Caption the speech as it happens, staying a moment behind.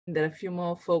that a few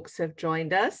more folks have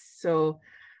joined us. So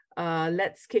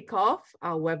let's kick off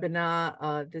our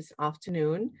webinar this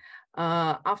afternoon.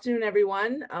 Afternoon,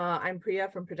 everyone. I'm Priya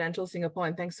from Prudential Singapore,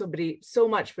 and thanks so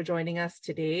much for joining us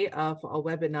today for our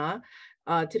webinar.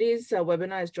 Today's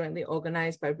webinar is jointly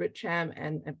organized by Britcham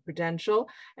and Prudential,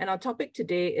 and our topic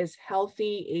today is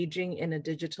healthy aging in a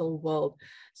digital world.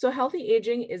 So healthy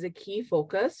aging is a key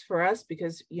focus for us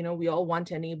because, you know, we all want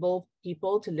to enable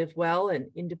people to live well and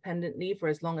independently for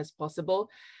as long as possible.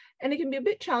 And it can be a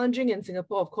bit challenging in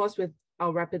Singapore, of course, with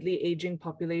our rapidly aging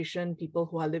population, people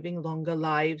who are living longer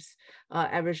lives,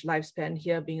 average lifespan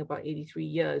here being about 83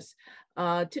 years.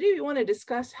 Today, we want to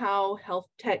discuss how health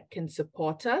tech can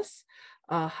support us.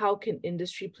 How can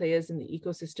industry players in the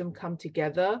ecosystem come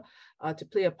together to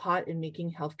play a part in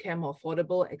making healthcare more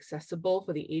affordable, accessible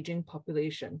for the aging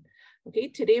population? Okay,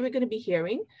 today we're going to be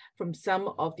hearing from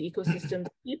some of the ecosystem's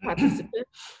key participants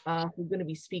who are going to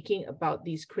be speaking about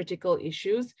these critical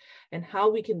issues and how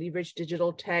we can leverage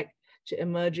digital tech to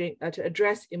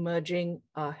address emerging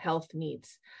health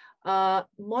needs.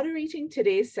 Moderating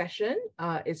today's session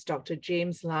is Dr.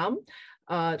 James Lam.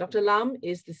 Dr. Lam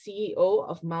is the CEO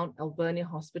of Mount Alvernia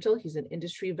Hospital. He's an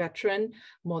industry veteran,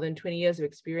 more than 20 years of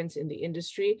experience in the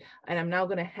industry. And I'm now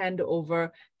going to hand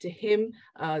over to him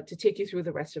to take you through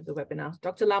the rest of the webinar.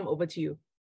 Dr. Lam, over to you.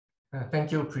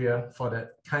 Thank you, Priya, for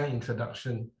that kind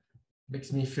introduction.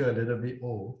 Makes me feel a little bit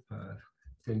old,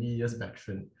 20 years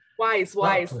veteran. Wise.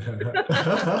 Well,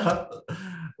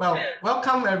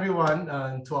 welcome everyone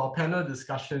to our panel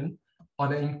discussion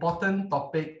on an important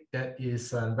topic that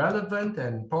is relevant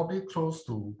and probably close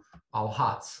to our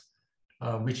hearts,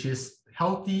 which is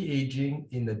healthy aging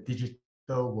in the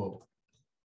digital world.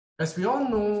 As we all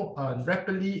know,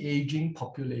 rapidly aging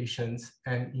populations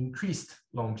and increased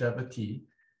longevity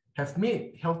have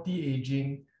made healthy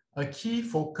aging a key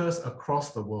focus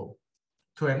across the world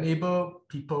to enable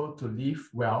people to live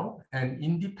well and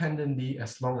independently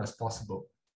as long as possible,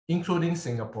 including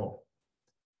Singapore.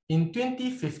 In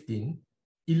 2015,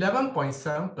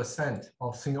 11.7%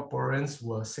 of Singaporeans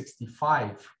were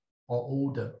 65 or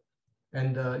older,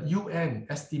 and the UN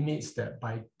estimates that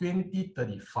by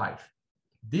 2035,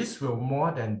 this will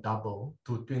more than double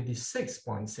to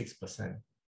 26.6%.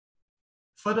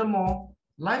 Furthermore,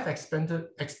 life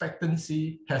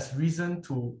expectancy has risen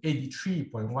to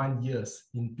 83.1 years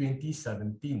in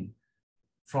 2017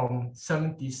 from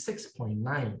 76.9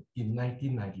 in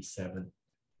 1997.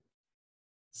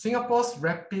 Singapore's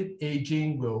rapid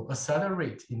aging will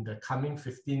accelerate in the coming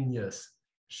 15 years,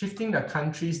 shifting the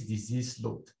country's disease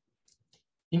load.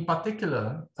 In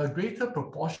particular, a greater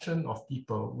proportion of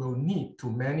people will need to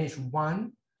manage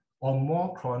one or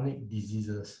more chronic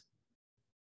diseases.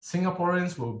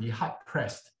 Singaporeans will be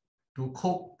hard-pressed to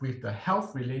cope with the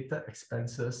health-related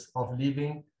expenses of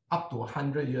living up to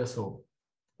 100 years old,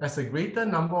 as a greater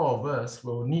number of us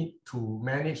will need to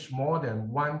manage more than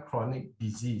one chronic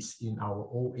disease in our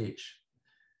old age.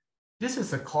 This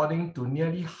is according to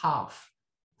nearly half,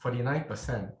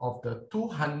 49%, of the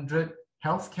 200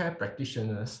 healthcare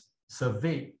practitioners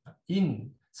surveyed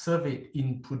in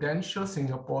Prudential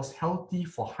Singapore's Healthy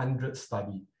for 100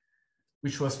 study,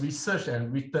 which was researched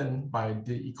and written by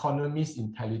the Economist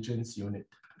Intelligence Unit.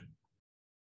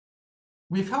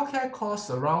 With healthcare costs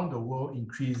around the world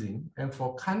increasing, and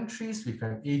for countries with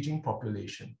an aging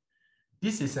population,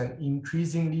 this is an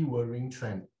increasingly worrying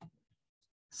trend.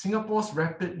 Singapore's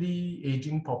rapidly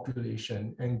aging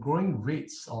population and growing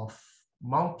rates of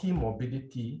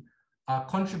multi-morbidity are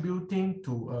contributing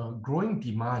to a growing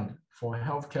demand for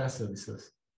healthcare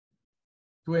services.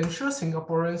 To ensure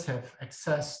Singaporeans have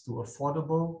access to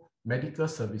affordable medical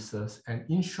services and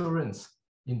insurance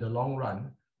in the long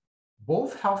run,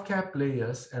 both healthcare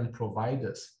players and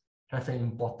providers have an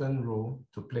important role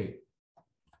to play.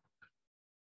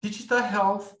 Digital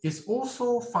health is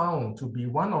also found to be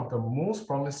one of the most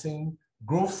promising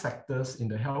growth sectors in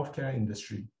the healthcare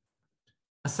industry,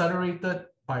 accelerated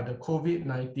by the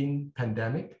COVID-19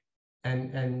 pandemic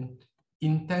and an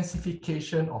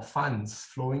intensification of funds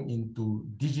flowing into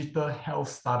digital health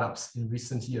startups in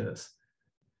recent years.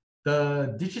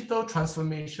 The digital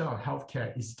transformation of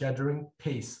healthcare is gathering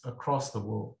pace across the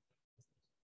world.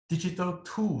 Digital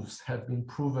tools have been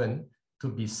proven to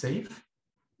be safe,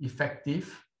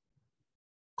 effective,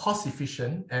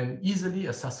 cost-efficient, and easily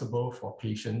accessible for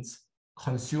patients,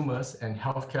 consumers, and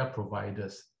healthcare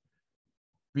providers.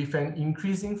 With an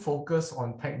increasing focus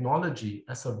on technology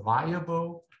as a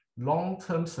viable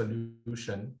long-term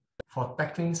solution for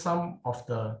tackling some of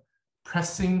the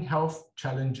pressing health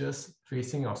challenges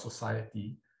facing our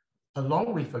society,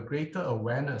 along with a greater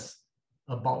awareness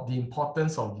about the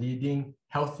importance of leading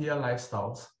healthier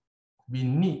lifestyles, we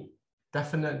need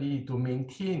definitely to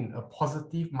maintain a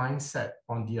positive mindset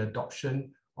on the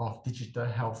adoption of digital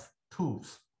health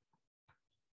tools.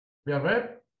 We are very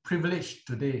privileged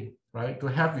today, right, to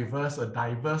have with us a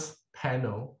diverse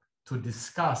panel to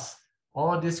discuss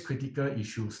all these critical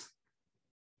issues.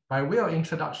 By way of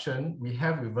introduction, we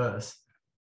have with us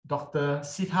Dr.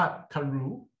 Siddharth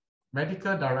Karu,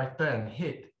 Medical Director and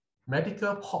Head,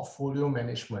 Medical Portfolio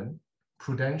Management,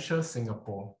 Prudential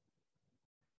Singapore.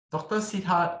 Dr.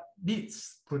 Siddharth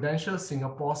leads Prudential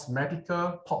Singapore's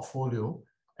medical portfolio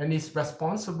and is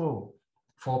responsible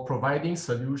for providing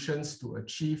solutions to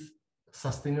achieve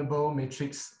sustainable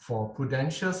metrics for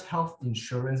Prudential's health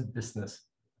insurance business.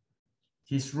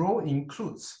 His role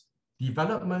includes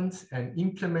development and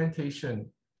implementation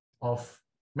of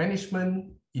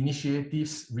management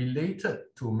initiatives related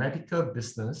to medical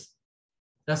business,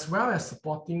 as well as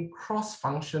supporting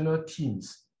cross-functional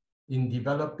teams in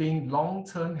developing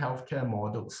long-term healthcare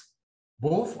models,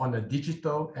 both on the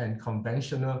digital and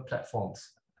conventional platforms.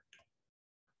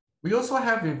 We also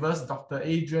have with us Dr.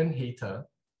 Adrian Hayter,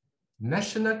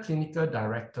 National Clinical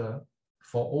Director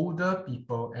for Older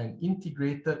People and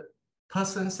Integrated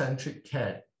Person-Centric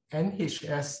Care,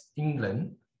 NHS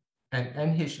England and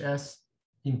NHS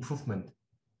Improvement.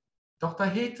 Dr.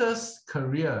 Hayter's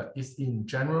career is in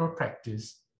general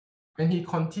practice, and he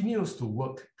continues to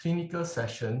work clinical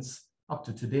sessions up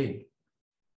to today.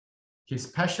 He's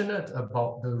passionate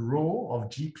about the role of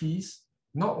GPs,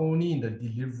 not only in the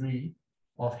delivery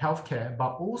of healthcare,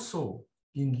 but also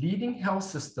in leading health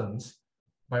systems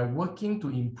by working to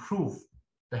improve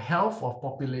the health of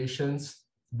populations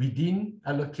within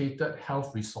allocated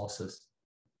health resources.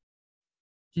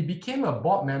 He became a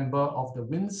board member of the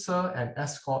Windsor and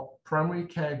Escott Primary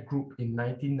Care Group in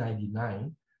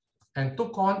 1999 and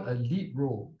took on a lead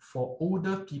role for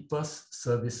older people's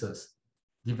services,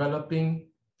 developing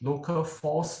local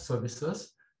force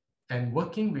services and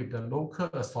working with the local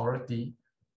authority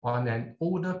on an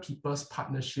older people's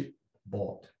partnership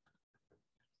board.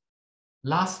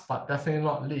 Last but definitely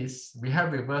not least, we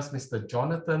have with us Mr.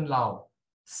 Jonathan Lau,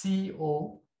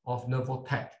 CEO of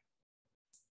Nervotech.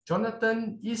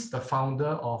 Jonathan is the founder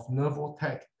of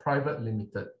Nervotech Private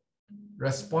Limited,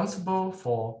 responsible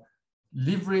for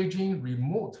leveraging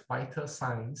remote vital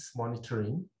signs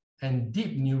monitoring and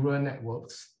deep neural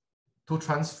networks to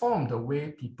transform the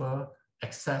way people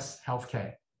access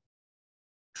healthcare.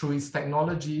 Through its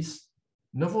technologies,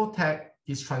 Nervotech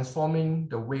is transforming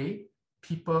the way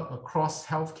people across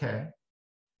healthcare,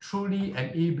 truly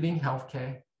enabling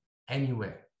healthcare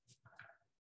anywhere.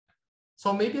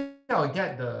 So maybe I'll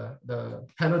get the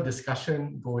panel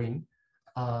discussion going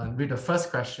with the first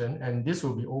question, and this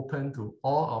will be open to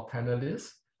all our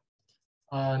panelists.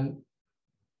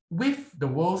 With the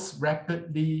world's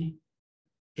rapidly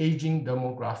aging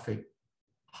demographic,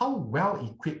 how well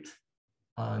equipped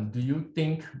do you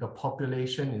think the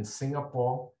population in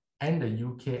Singapore and the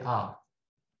UK are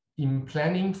in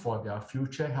planning for their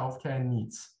future healthcare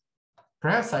needs?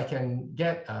 Perhaps I can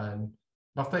get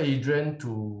Dr. Adrian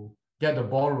to get the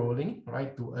ball rolling,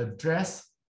 right, to address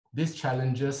these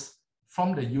challenges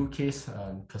from the UK's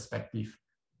perspective.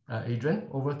 Adrian,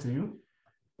 over to you.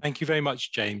 Thank you very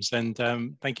much, James, and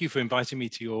thank you for inviting me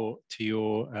to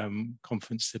your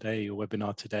conference today, your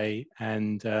webinar today.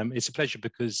 And it's a pleasure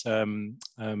because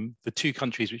the two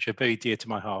countries which are very dear to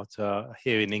my heart are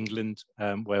here in England,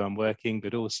 where I'm working,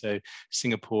 but also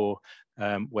Singapore,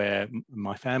 where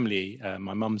my family,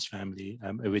 my mum's family,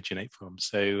 originate from.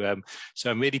 So,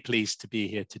 so I'm really pleased to be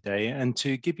here today and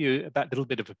to give you a little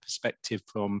bit of a perspective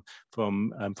from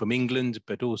England,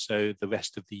 but also the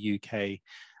rest of the UK.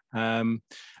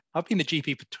 I've been a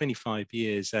GP for 25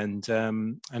 years, and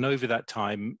over that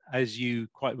time, as you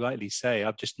quite rightly say,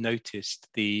 I've just noticed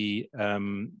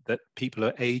that people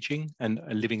are aging and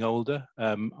are living older.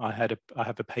 I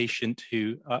have a patient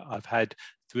who I've had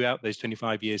throughout those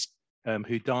 25 years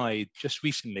who died just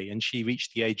recently, and she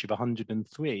reached the age of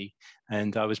 103,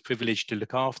 and I was privileged to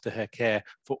look after her care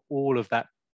for all of that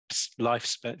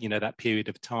lifespan, that period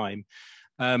of time.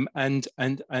 And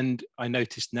I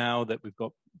noticed now that we've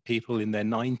got people in their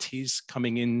 90s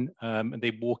coming in, and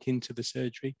they walk into the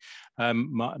surgery.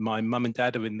 My mum and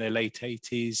dad are in their late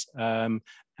 80s,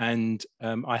 and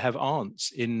I have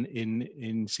aunts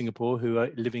in Singapore who are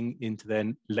living into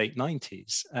their late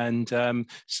 90s. And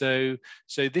so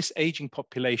this aging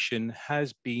population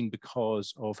has been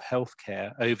because of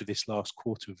healthcare over this last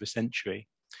quarter of a century.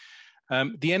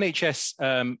 The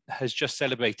NHS has just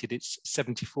celebrated its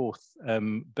 74th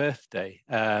birthday,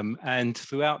 and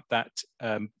throughout that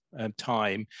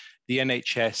time, the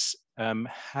NHS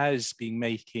has been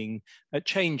making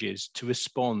changes to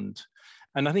respond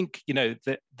And I think, you know,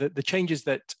 the changes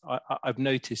that I've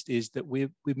noticed is that we're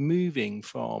moving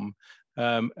from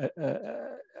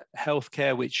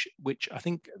healthcare, which I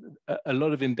think a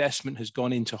lot of investment has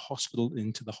gone into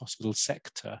the hospital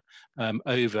sector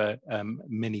over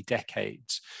many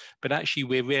decades. But actually,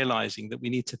 we're realizing that we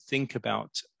need to think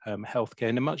about healthcare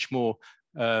in a much more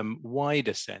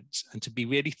wider sense, and to be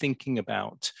really thinking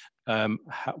about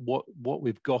what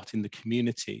we've got in the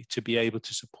community to be able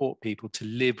to support people to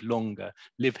live longer,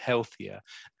 live healthier,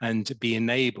 and to be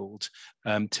enabled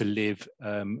to live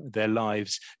their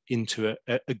lives into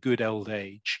a good old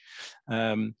age.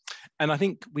 And I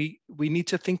think we need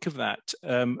to think of that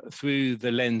through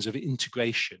the lens of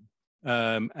integration.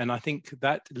 And I think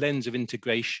that lens of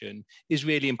integration is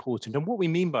really important. And what we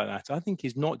mean by that, I think,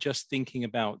 is not just thinking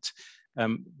about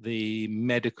the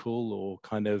medical or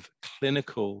kind of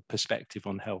clinical perspective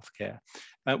on healthcare.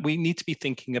 We need to be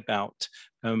thinking about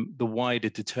the wider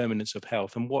determinants of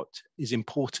health and what is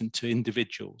important to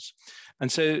individuals. And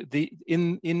so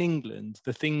in England,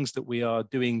 the things that we are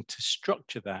doing to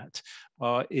structure that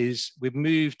is we've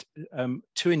moved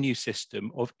to a new system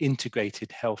of integrated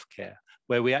healthcare,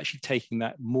 where we're actually taking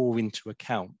that more into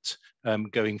account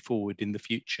going forward in the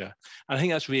future. And I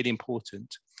think that's really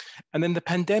important. And then the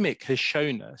pandemic has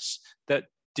shown us that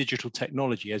digital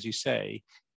technology, as you say,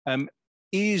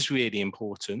 is really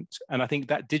important. And I think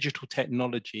that digital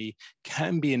technology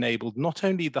can be enabled, not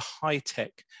only the high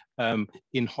tech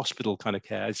in hospital kind of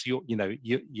care, as you're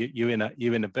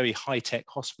in a very high tech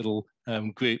hospital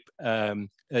group,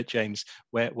 James,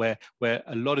 where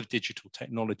a lot of digital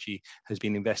technology has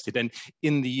been invested. And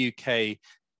in the UK,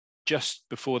 just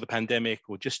before the pandemic,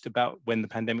 or just about when the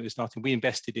pandemic was starting, we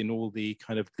invested in all the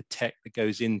kind of the tech that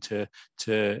goes into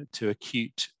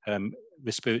acute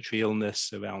respiratory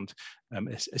illness around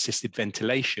assisted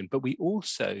ventilation. But we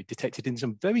also detected in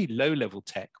some very low level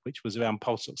tech, which was around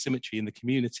pulse oximetry in the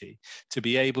community, to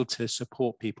be able to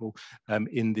support people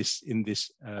in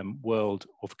this world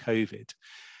of COVID.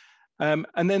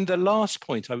 And then the last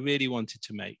point I really wanted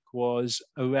to make was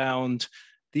around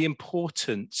the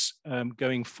importance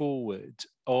going forward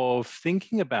of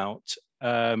thinking about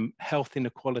health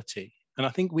inequality. And I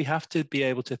think we have to be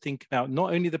able to think about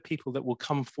not only the people that will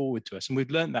come forward to us, and we've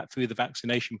learned that through the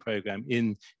vaccination program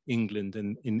in England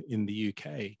and in the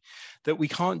UK, that we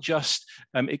can't just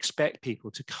expect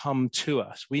people to come to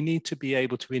us. We need to be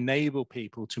able to enable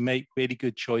people to make really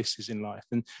good choices in life,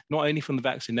 and not only from the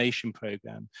vaccination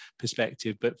program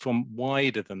perspective, but from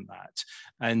wider than that.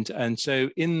 And so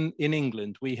in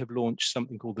England, we have launched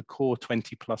something called the Core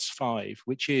 20+5,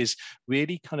 which is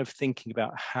really kind of thinking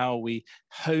about how we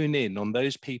hone in on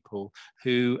those people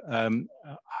who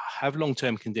have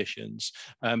long-term conditions,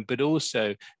 but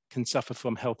also can suffer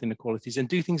from health inequalities, and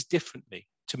do things differently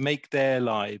to make their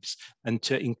lives and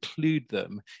to include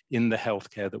them in the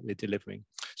healthcare that we're delivering.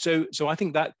 So I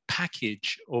think that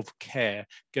package of care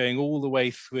going all the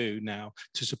way through now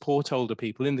to support older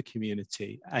people in the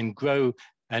community and grow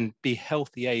and be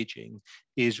healthy aging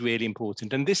is really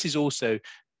important. And this is also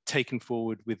taken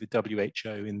forward with the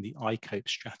WHO in the ICOPE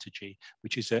strategy,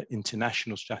 which is an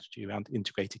international strategy around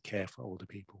integrated care for older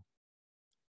people.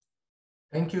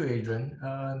 Thank you, Adrian.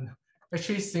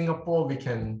 Actually, Singapore, we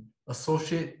can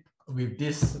associate with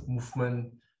this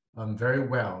movement very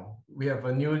well. We have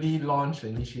a newly launched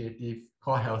initiative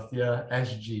called Healthier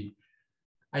SG.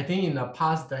 I think in the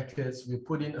past decades, we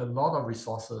put in a lot of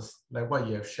resources, like what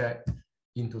you have shared,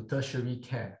 into tertiary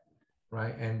care,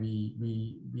 right? And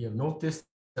we have noticed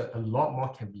that a lot more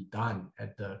can be done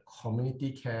at the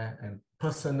community care and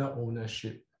personal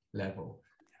ownership level.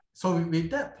 So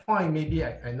with that point, maybe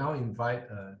I now invite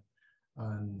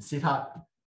Siddharth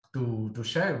to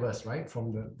share with us, right,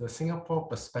 from the Singapore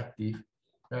perspective,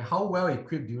 how well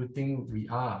equipped do you think we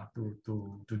are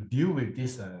to deal with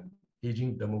this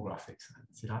aging demographics?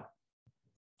 Siddharth?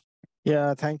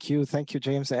 Yeah, thank you,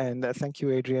 James, and thank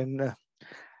you, Adrian.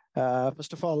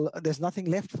 First of all, there's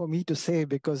nothing left for me to say,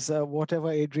 because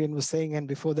whatever Adrian was saying, and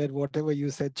before that, whatever you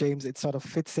said, James, it sort of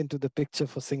fits into the picture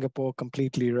for Singapore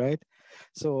completely, right?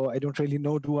 So I don't really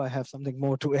know, do I have something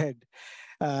more to add?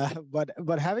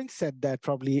 But having said that,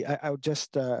 probably I would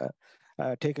just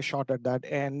take a shot at that.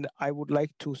 And I would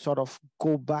like to sort of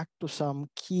go back to some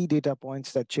key data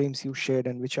points that, James, you shared,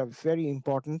 and which are very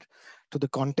important to the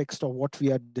context of what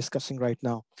we are discussing right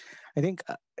now. I think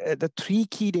the three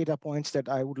key data points that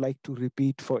I would like to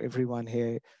repeat for everyone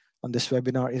here on this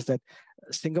webinar is that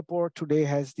Singapore today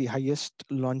has the highest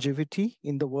longevity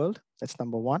in the world. That's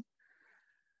number one.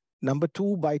 Number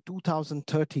two, by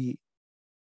 2030,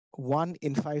 1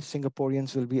 in 5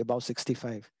 Singaporeans will be above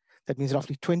 65. That means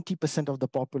roughly 20% of the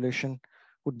population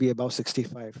would be above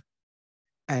 65.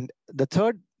 And the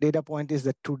third data point is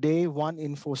that today, 1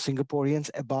 in 4 Singaporeans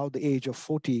above the age of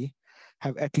 40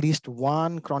 have at least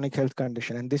one chronic health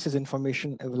condition. And this is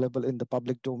information available in the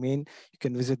public domain. You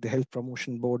can visit the Health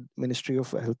Promotion Board, Ministry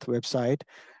of Health website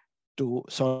to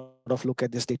sort of look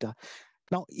at this data.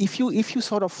 Now, if you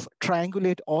sort of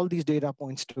triangulate all these data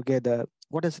points together,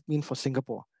 what does it mean for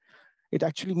Singapore? It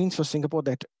actually means for Singapore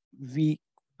that we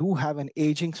do have an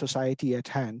aging society at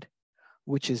hand,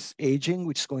 which is aging,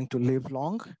 which is going to live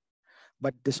long.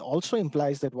 But this also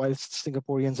implies that whilst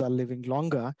Singaporeans are living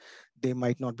longer, they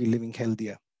might not be living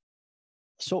healthier.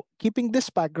 So keeping this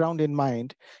background in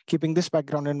mind,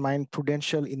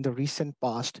 Prudential in the recent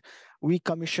past, we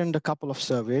commissioned a couple of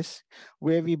surveys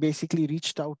where we basically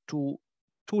reached out to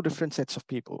 2 different sets of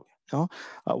people.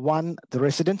 One, the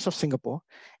residents of Singapore,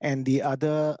 and the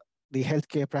other, the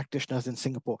healthcare practitioners in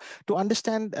Singapore, to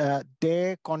understand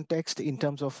their context in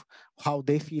terms of how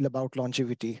they feel about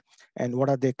longevity and what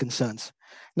are their concerns.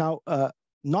 Now,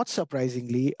 not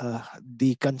surprisingly,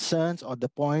 the concerns or the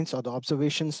points or the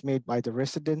observations made by the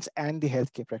residents and the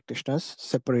healthcare practitioners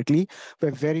separately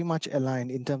were very much aligned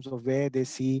in terms of where they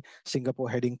see Singapore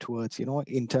heading towards,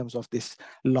 in terms of this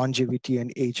longevity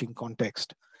and aging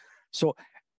context. So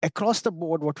across the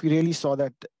board, what we really saw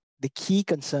that the key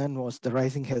concern was the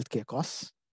rising healthcare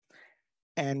costs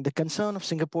and the concern of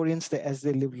Singaporeans that as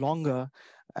they live longer,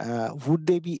 would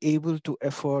they be able to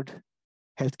afford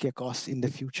healthcare costs in the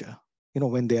future,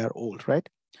 when they are old, right?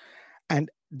 And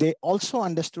they also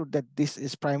understood that this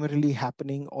is primarily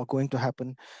happening or going to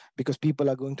happen because people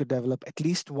are going to develop at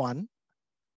least one,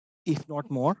 if not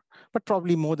more, but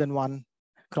probably more than one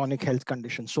chronic health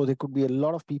condition. So there could be a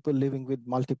lot of people living with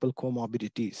multiple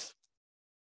comorbidities.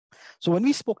 So when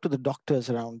we spoke to the doctors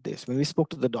around this,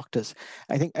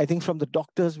 I think from the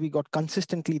doctors, we got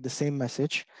consistently the same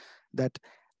message that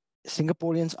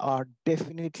Singaporeans are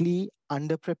definitely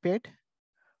underprepared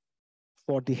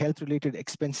for the health-related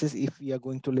expenses if we are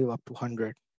going to live up to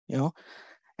 100,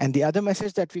 And the other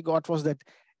message that we got was that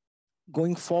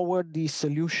going forward, the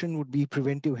solution would be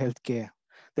preventive healthcare.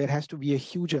 There has to be a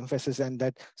huge emphasis, and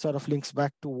that sort of links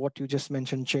back to what you just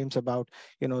mentioned, James, about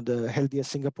the Healthier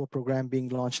Singapore program being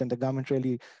launched and the government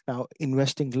really now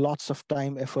investing lots of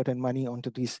time, effort, and money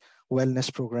onto these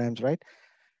wellness programs, right?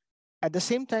 At the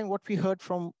same time, what we heard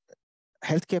from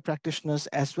healthcare practitioners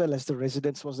as well as the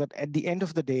residents was that at the end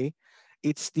of the day,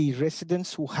 it's the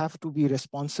residents who have to be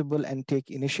responsible and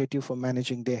take initiative for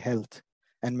managing their health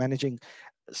and managing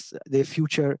their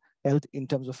future health in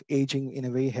terms of aging in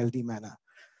a very healthy manner.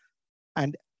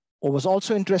 And what was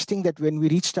also interesting that when we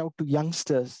reached out to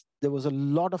youngsters, there was a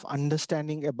lot of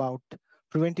understanding about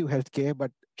preventive healthcare,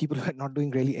 but people were not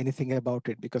doing really anything about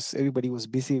it because everybody was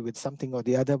busy with something or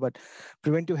the other. But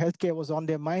preventive healthcare was on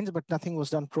their minds, but nothing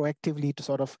was done proactively to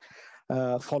sort of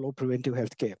follow preventive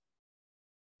healthcare.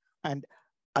 And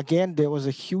again, there was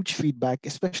a huge feedback,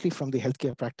 especially from the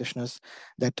healthcare practitioners,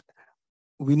 that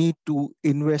we need to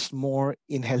invest more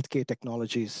in healthcare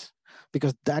technologies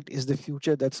because that is the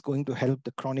future that's going to help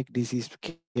the chronic disease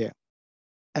care.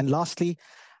 And lastly,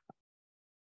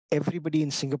 everybody in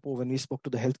Singapore, when we spoke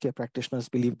to the healthcare practitioners,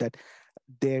 believed that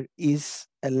there is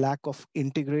a lack of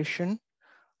integration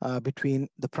between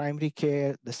the primary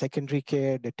care, the secondary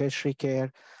care, the tertiary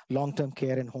care, long-term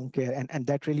care, and home care. And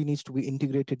that really needs to be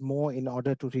integrated more in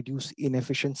order to reduce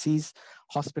inefficiencies,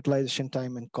 hospitalization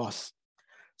time, and costs.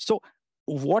 So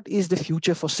what is the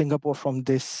future for Singapore from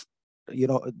this,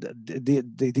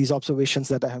 these observations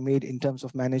that I have made in terms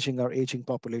of managing our aging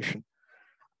population?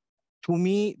 To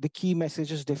me, the key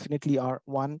messages definitely are,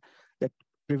 one, that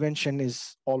prevention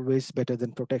is always better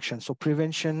than protection. So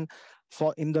prevention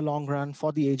in the long run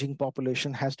for the aging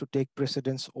population has to take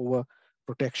precedence over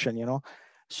protection,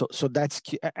 So that's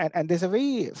key. And there's a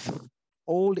very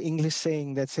old English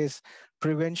saying that says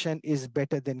prevention is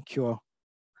better than cure.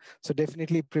 So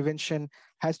definitely prevention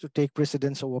has to take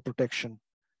precedence over protection.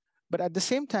 But at the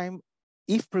same time,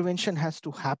 if prevention has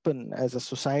to happen as a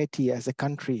society, as a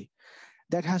country,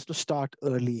 that has to start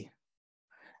early.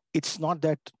 It's not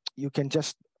that you can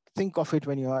just think of it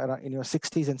when you are in your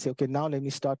 60s and say, okay, now let me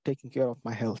start taking care of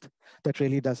my health. That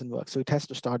really doesn't work. So it has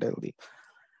to start early.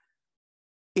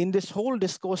 In this whole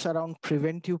discourse around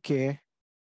preventive care,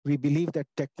 we believe that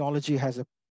technology has a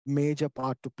major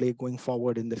part to play going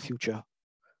forward in the future.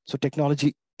 So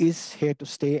technology is here to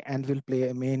stay and will play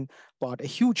a main part, a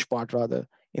huge part rather,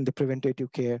 in the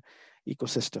preventative care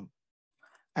ecosystem.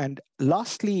 And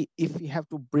lastly, if we have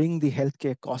to bring the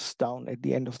healthcare costs down at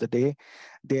the end of the day,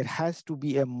 there has to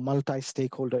be a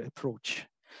multi-stakeholder approach.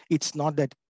 It's not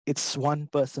that it's one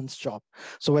person's job.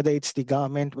 So whether it's the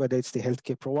government, whether it's the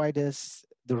healthcare providers,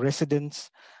 the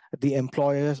residents, the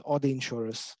employers, or the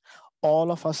insurers.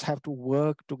 All of us have to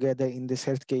work together in this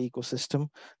healthcare ecosystem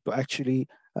to actually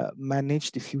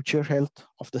manage the future health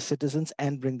of the citizens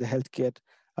and bring the healthcare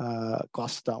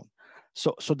costs down.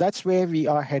 So that's where we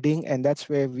are heading, and that's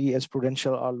where we as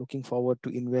Prudential are looking forward to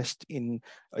invest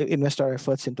our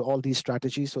efforts into all these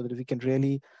strategies so that we can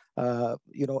really,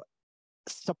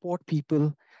 support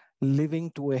people living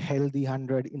to a healthy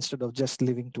 100 instead of just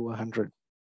living to 100.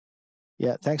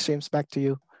 Yeah, thanks, James. Back to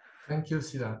you. Thank you,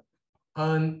 Siddharth.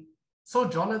 So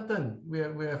Jonathan, we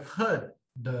have heard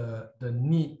the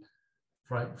need,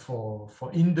 right, for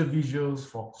individuals,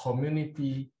 for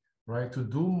community, right, to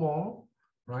do more,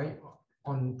 right,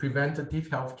 on preventative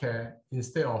healthcare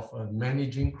instead of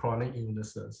managing chronic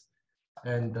illnesses.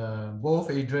 And both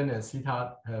Adrian and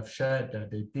Siddharth have shared that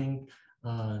they think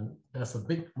there's a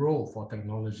big role for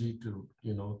technology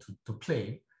to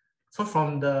play. So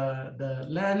from the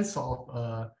lens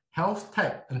of health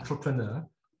tech entrepreneur,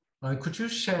 could you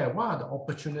share what are the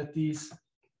opportunities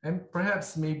and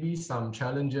perhaps maybe some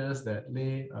challenges that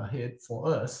lay ahead for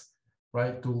us,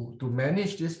 right, to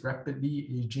manage this rapidly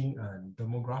aging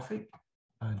demographic?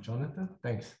 Jonathan,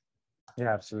 thanks.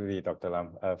 Yeah, absolutely, Dr.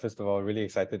 Lam. First of all, really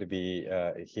excited to be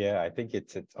here. I think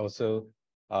it's also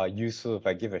useful if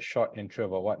I give a short intro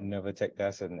about what Novatech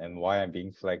does and why I'm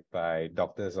being flagged by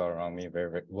doctors all around me, very,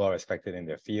 very well respected in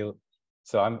their field.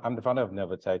 So I'm the founder of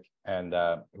Novatech, and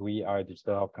we are a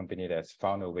digital health company that's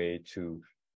found a way to,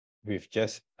 with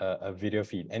just a video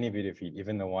feed, any video feed,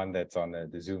 even the one that's on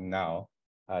the Zoom now,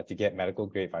 to get medical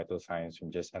grade vital signs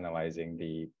from just analyzing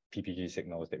the PPG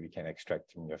signals that we can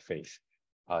extract from your face.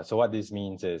 So what this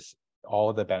means is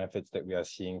all the benefits that we are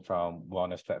seeing from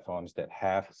wellness platforms that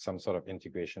have some sort of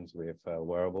integrations with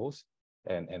wearables,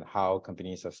 and how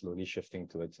companies are slowly shifting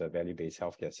towards a value-based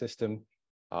healthcare system.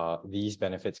 These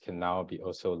benefits can now be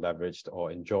also leveraged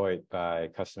or enjoyed by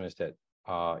customers that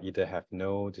either have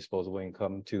no disposable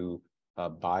income to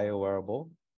buy a wearable,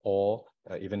 or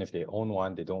even if they own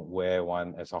one, they don't wear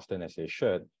one as often as they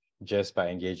should, just by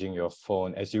engaging your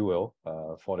phone, as you will,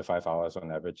 4 to 5 hours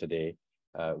on average a day.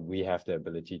 We have the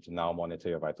ability to now monitor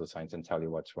your vital signs and tell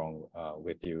you what's wrong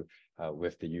with you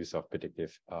with the use of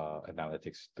predictive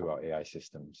analytics through our AI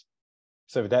systems.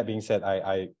 So with that being said,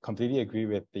 I completely agree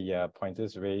with the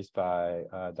pointers raised by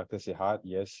Dr. Siddharth.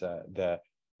 Yes,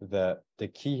 the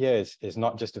key here is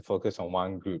not just to focus on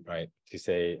one group, right? To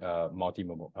say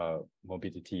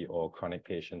multi-morbidity or chronic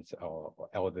patients or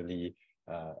elderly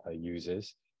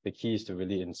users. The key is to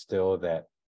really instill that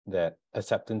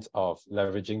acceptance of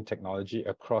leveraging technology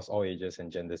across all ages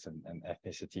and genders and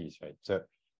ethnicities, right? So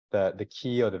the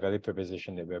key or the value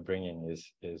proposition that we're bringing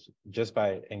is just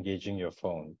by engaging your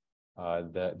phone,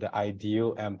 the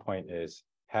ideal endpoint is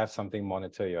have something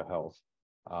monitor your health,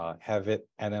 have it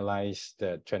analyze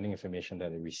the trending information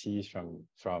that it receives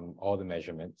from all the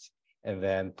measurements, and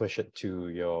then push it to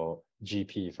your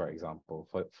GP, for example,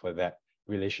 for that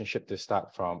relationship to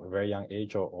start from a very young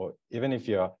age, or even if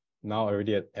you're now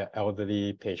already an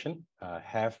elderly patient,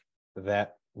 have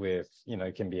that with,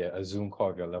 it can be a Zoom call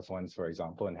with your loved ones, for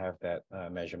example, and have that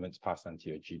measurements passed on to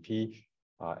your GP,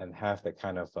 and have that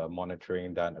kind of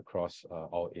monitoring done across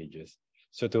all ages.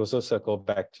 So to also circle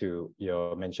back to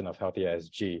your mention of healthy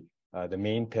ESG, the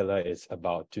main pillar is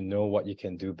about to know what you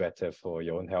can do better for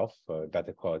your own health, for a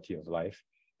better quality of life.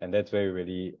 And that's where we're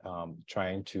really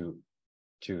trying to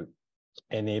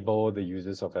enable the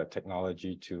users of that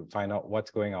technology to find out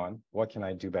what's going on, what can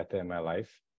I do better in my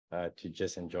life to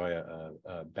just enjoy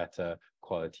a better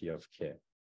quality of care.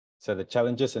 So the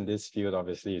challenges in this field,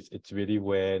 obviously, it's really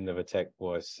where Novatech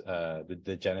was,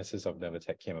 the genesis of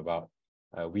Novatech came about.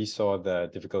 We saw the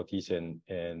difficulties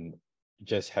in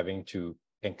just having to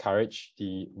encourage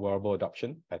the wearable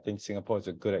adoption. I think Singapore is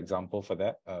a good example for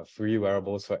that. Free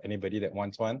wearables for anybody that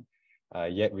wants one.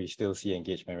 Yet we still see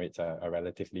engagement rates are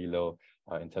relatively low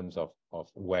in terms of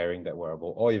wearing that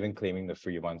wearable, or even claiming the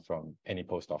free one from any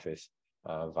post office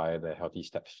via the Healthy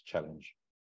Steps Challenge.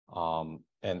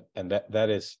 And that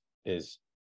is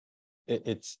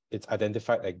it's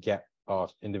identified a gap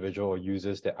of individual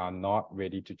users that are not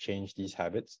ready to change these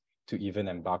habits to even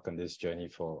embark on this journey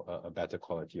for a better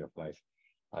quality of life.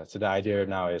 So the idea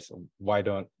now is, why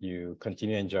don't you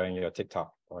continue enjoying your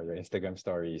TikTok or your Instagram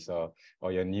stories or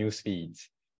your news feeds?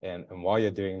 And while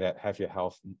you're doing that, have your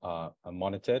health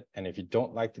monitored. And if you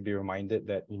don't like to be reminded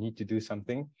that you need to do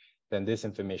something, then this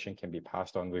information can be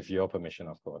passed on with your permission,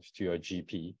 of course, to your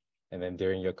GP. And then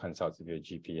during your consults with your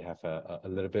GP, have a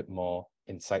little bit more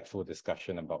insightful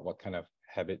discussion about what kind of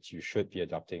habits you should be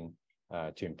adopting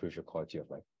to improve your quality of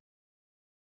life.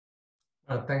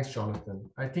 Thanks, Jonathan.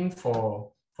 I think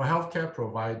for healthcare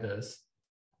providers,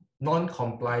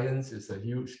 non-compliance is a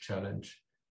huge challenge.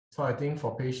 So I think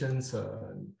for patients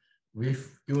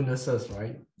with illnesses,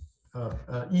 right,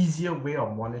 easier way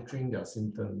of monitoring their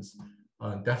symptoms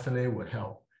definitely would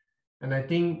help. And I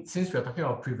think since we're talking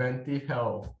about preventive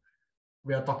health,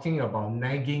 we are talking about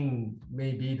nagging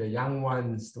maybe the young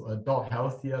ones to adopt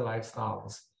healthier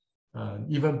lifestyles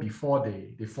even before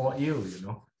they fall ill, you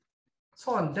know.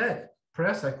 So on that,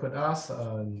 perhaps I could ask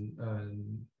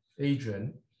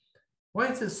Adrian, why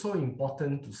is it so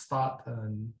important to start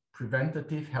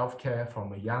preventative healthcare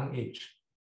from a young age?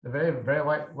 A very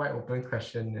wide open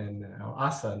question, and I'll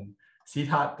ask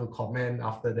Siddharth to comment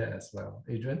after that as well.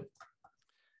 Adrian?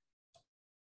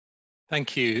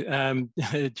 Thank you,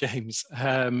 James.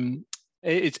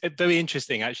 It's very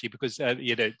interesting, actually, because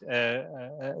Siddharth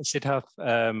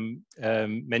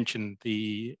mentioned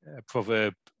the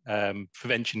proverb,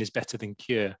 prevention is better than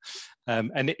cure.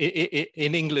 And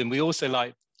in England, we also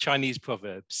like Chinese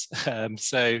proverbs. I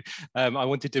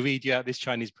wanted to read you out this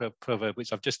Chinese proverb,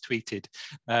 which I've just tweeted.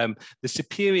 The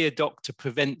superior doctor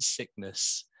prevents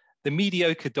sickness. The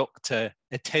mediocre doctor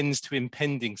attends to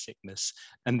impending sickness,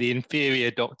 and the inferior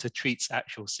doctor treats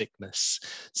actual sickness.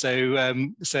 But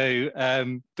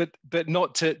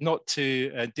not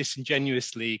to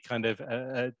disingenuously kind of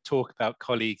talk about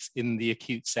colleagues in the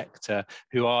acute sector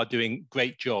who are doing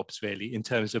great jobs, really, in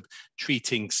terms of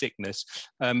treating sickness.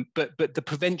 But the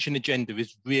prevention agenda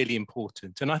is really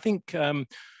important, and I think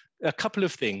a couple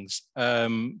of things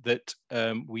that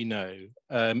we know.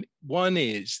 One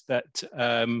is that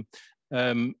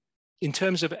in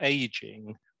terms of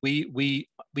aging, we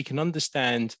can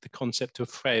understand the concept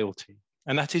of frailty.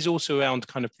 And that is also around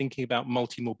kind of thinking about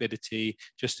multimorbidity,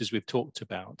 just as we've talked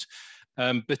about.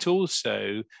 But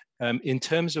also in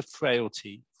terms of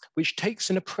frailty, which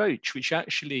takes an approach which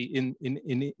actually in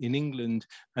England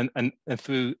and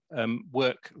through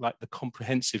work like the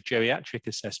comprehensive geriatric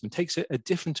assessment takes a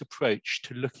different approach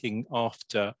to looking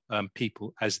after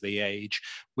people as they age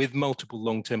with multiple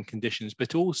long-term conditions,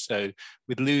 but also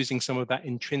with losing some of that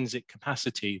intrinsic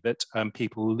capacity that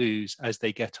people lose as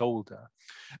they get older.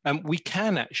 We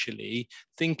can actually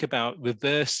think about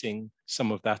reversing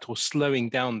some of that or slowing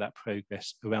down that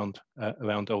progress around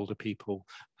older people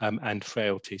and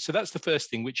frailty. So that's the first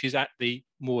thing, which is at the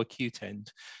more acute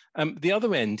end. The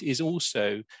other end is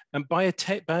also by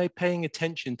paying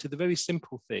attention to the very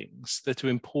simple things that are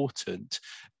important,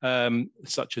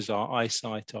 such as our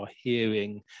eyesight, our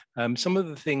hearing, some of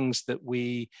the things that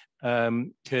we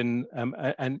can,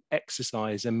 and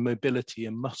exercise and mobility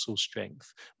and muscle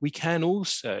strength. We can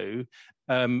also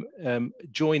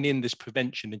join in this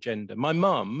prevention agenda. My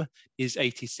mum is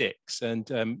 86,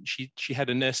 and she had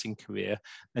a nursing career,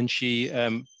 and she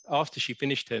after she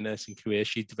finished her nursing career,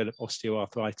 she developed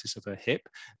osteoarthritis of her hip.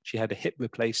 She had a hip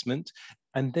replacement,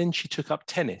 and then she took up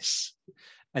tennis,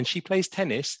 and she plays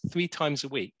tennis 3 times a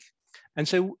week. And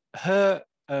so her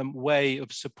way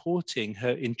of supporting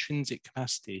her intrinsic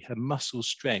capacity, her muscle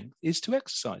strength, is to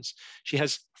exercise. She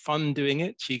has fun doing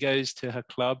it. She goes to her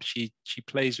club, she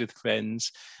plays with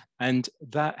friends, and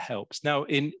that helps. Now,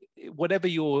 in whatever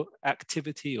your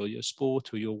activity or your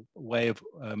sport or your way of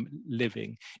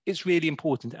living, it's really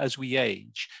important as we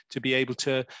age to be able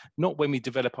to, not when we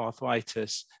develop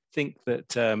arthritis, think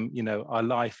that our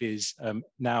life is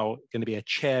now going to be a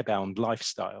chair-bound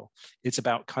lifestyle. It's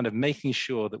about kind of making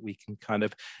sure that we can kind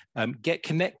of get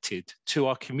connected to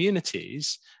our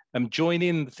communities, join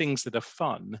in the things that are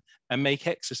fun, and make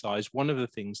exercise one of the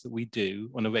things that we do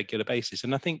on a regular basis.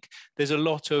 And I think there's a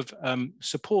lot of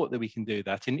support that we can do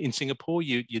that. In Singapore,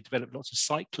 you develop lots of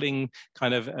cycling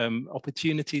kind of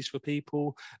opportunities for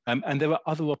people. And there are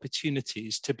other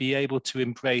opportunities to be able to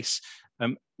embrace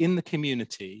in the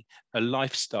community a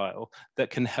lifestyle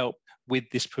that can help with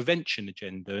this prevention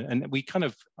agenda. And we kind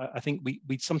of, I think we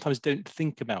sometimes don't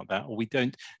think about that, or we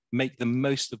don't make the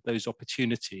most of those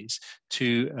opportunities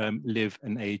to live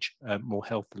and age more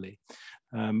healthily.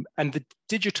 And the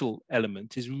digital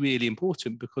element is really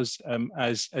important because,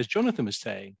 as Jonathan was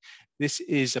saying, this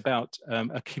is about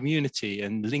a community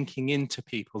and linking into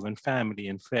people and family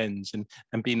and friends,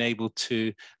 and being able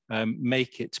to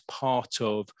make it part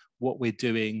of what we're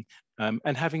doing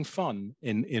and having fun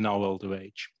in our older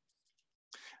age.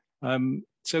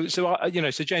 So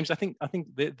James, I think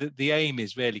the aim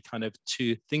is really kind of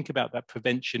to think about that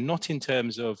prevention, not in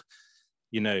terms of,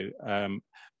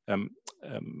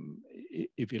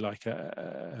 if you like,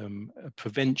 a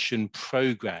prevention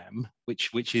program,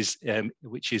 which is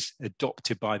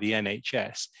adopted by the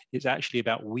NHS. It's actually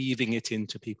about weaving it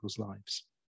into people's lives.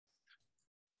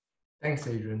 Thanks,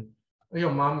 Adrian.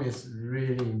 Your mom is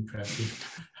really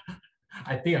impressive.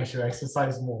 I think I should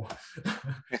exercise more.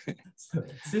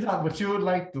 Siddharth, would you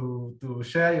like to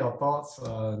share your thoughts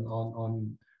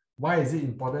on why is it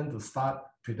important to start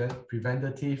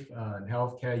preventative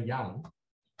healthcare young?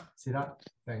 Siddharth,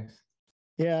 thanks.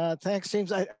 Yeah, thanks,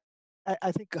 James.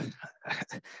 I think,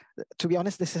 to be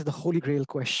honest, this is the holy grail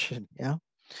question. Yeah,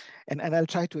 and I'll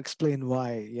try to explain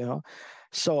why.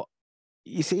 So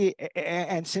you see,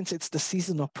 and since it's the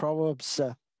season of Proverbs,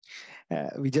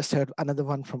 we just heard another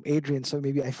one from Adrian, so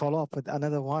maybe I follow up with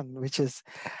another one, which is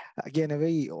again a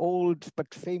very old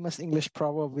but famous English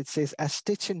proverb, which says, "A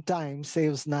stitch in time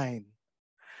saves nine."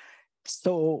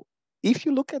 So if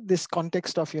you look at this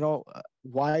context of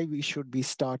why we should be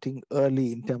starting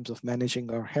early in terms of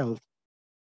managing our health,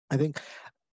 I think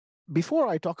before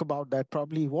I talk about that,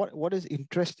 probably what is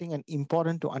interesting and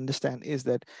important to understand is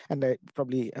that, and I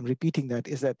probably am repeating that,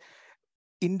 is that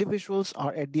individuals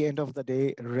are at the end of the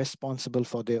day responsible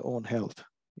for their own health.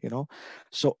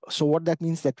 So what that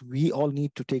means, that we all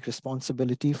need to take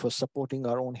responsibility for supporting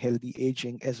our own healthy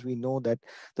aging, as we know that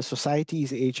the society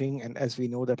is aging, and as we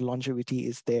know that longevity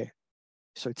is there.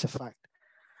 So it's a fact.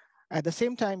 At the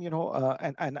same time,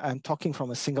 and I'm talking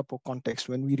from a Singapore context,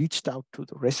 when we reached out to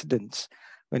the residents,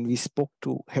 when we spoke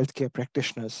to healthcare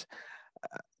practitioners,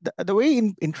 the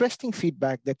way interesting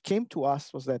feedback that came to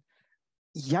us was that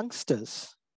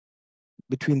youngsters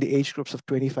between the age groups of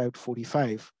 25 to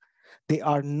 45, they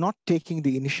are not taking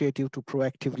the initiative to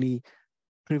proactively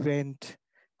prevent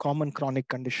common chronic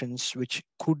conditions which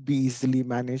could be easily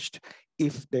managed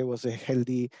if there was a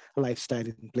healthy lifestyle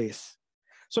in place.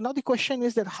 So now the question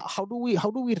is that how do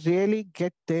we really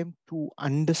get them to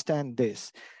understand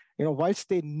this? Whilst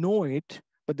they know it,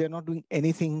 but they're not doing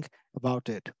anything about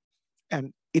it.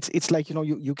 And it's like,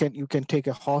 you can take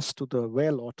a horse to the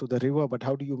well or to the river, but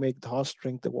how do you make the horse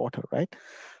drink the water, right?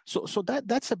 So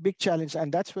that's a big challenge, and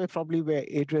that's where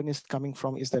Adrian is coming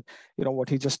from, is that what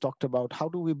he just talked about. How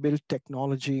do we build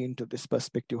technology into this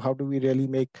perspective? How do we really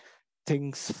make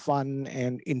things fun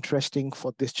and interesting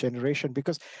for this generation?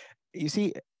 Because you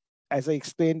see, as I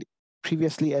explained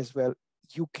previously as well,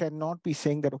 you cannot be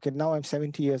saying that, okay, now I'm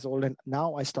 70 years old and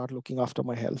now I start looking after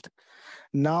my health.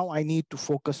 Now I need to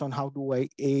focus on how do I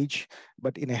age,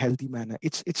 but in a healthy manner.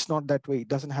 It's not that way. It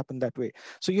doesn't happen that way.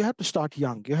 So you have to start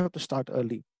young. You have to start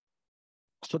early.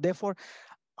 So therefore,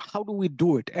 how do we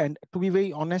do it? And to be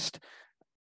very honest,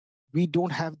 we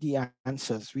don't have the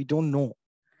answers. We don't know,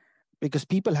 because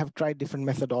people have tried different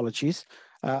methodologies.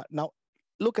 Now,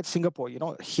 look at Singapore.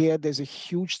 Here there's a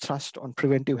huge thrust on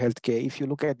preventive healthcare. If you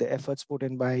look at the efforts put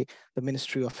in by the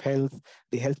Ministry of Health,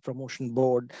 the Health Promotion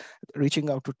Board, reaching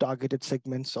out to targeted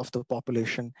segments of the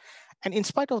population. And in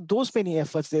spite of those many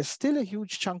efforts, there's still a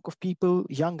huge chunk of people,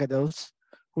 young adults,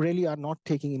 who really are not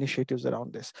taking initiatives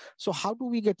around this. So how do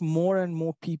we get more and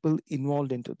more people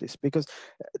involved into this? Because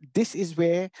this is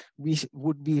where we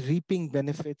would be reaping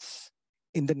benefits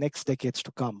in the next decades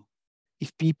to come.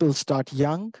 If people start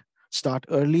young, start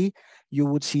early, you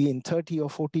would see in 30 or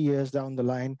 40 years down the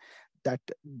line that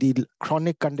the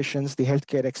chronic conditions, the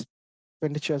healthcare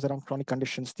expenditures around chronic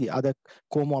conditions, the other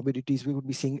comorbidities, we would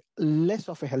be seeing less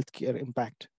of a healthcare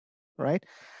impact, right?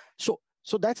 So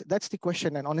that's the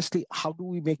question. And honestly, how do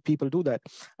we make people do that?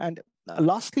 And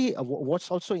lastly, what's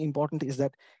also important is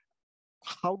that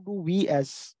how do we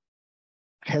as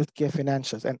healthcare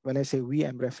financiers, and when I say we,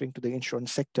 I'm referring to the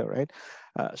insurance sector, right?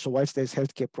 So whilst there's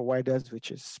healthcare providers,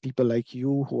 which is people like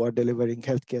you who are delivering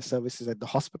healthcare services at the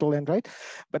hospital end, right?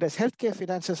 But as healthcare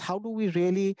financiers, how do we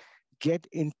really get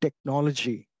in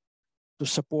technology to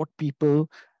support people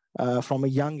from a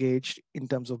young age in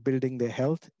terms of building their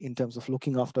health, in terms of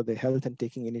looking after their health and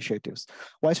taking initiatives?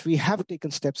 Whilst we have taken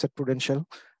steps at Prudential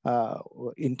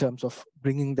in terms of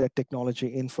bringing that technology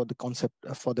in for the concept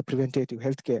for the preventative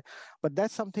healthcare, but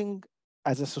that's something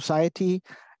as a society,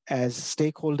 as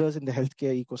stakeholders in the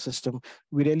healthcare ecosystem,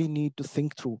 we really need to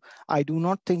think through. I do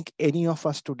not think any of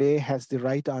us today has the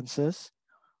right answers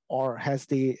or has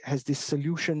the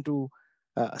solution to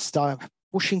start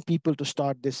pushing people to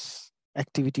start this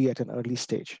activity at an early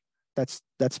stage.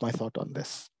 That's my thought on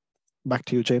this. Back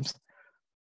to you, James.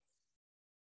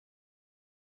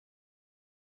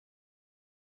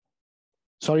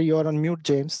 Sorry, you're on mute,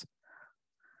 James.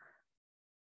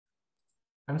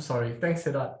 I'm sorry. Thanks,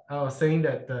 Siddharth. I was saying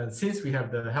that since we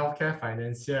have the healthcare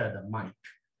financier at the mic,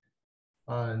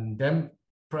 then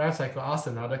perhaps I could ask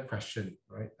another question,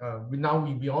 right?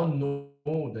 We all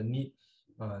know the need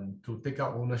to take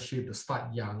out ownership, to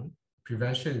start young.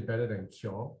 Prevention is better than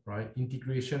cure, right?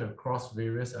 Integration across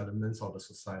various elements of the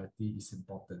society is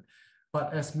important.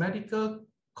 But as medical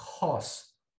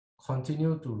costs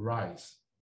continue to rise,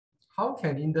 how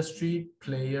can industry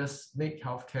players make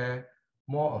healthcare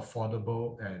more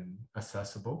affordable and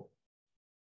accessible?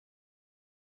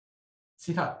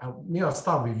 Siddharth, I'll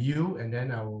start with you, and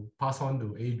then I will pass on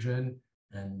to Adrian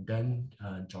and then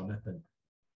Jonathan.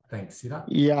 Thanks, Siddharth.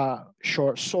 Yeah,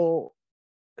 sure. So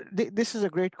this is a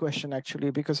great question,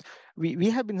 actually, because we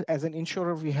have been, as an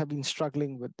insurer, we have been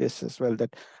struggling with this as well,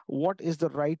 that what is the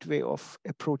right way of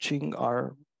approaching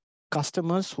our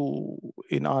customers, who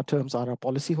in our terms are our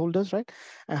policyholders, right?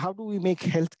 And how do we make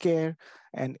healthcare,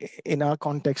 and in our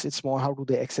context, it's more how do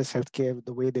they access healthcare,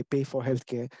 the way they pay for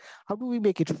healthcare, how do we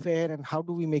make it fair, and how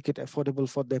do we make it affordable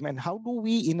for them, and how do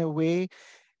we, in a way,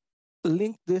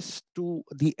 link this to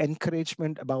the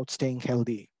encouragement about staying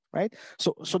healthy, right?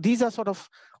 So these are sort of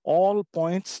all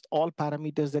points, all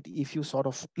parameters that if you sort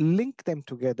of link them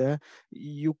together,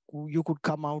 you could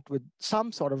come out with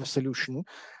some sort of a solution.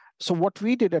 So what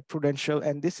we did at Prudential,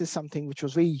 and this is something which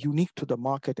was very unique to the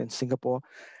market in Singapore,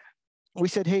 we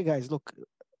said, hey guys, look,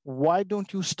 why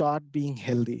don't you start being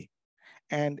healthy?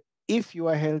 And if you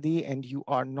are healthy and you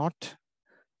are not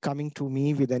coming to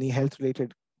me with any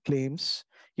health-related claims,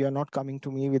 you are not coming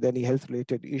to me with any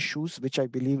health-related issues, which I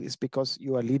believe is because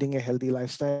you are leading a healthy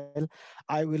lifestyle,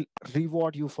 I will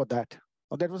reward you for that.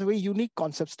 Now, that was a very unique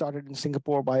concept started in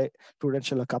Singapore by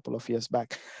Prudential a couple of years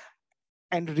back.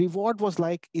 And reward was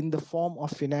like in the form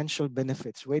of financial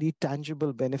benefits, very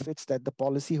tangible benefits that the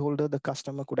policyholder, the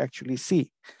customer could actually see.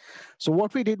 So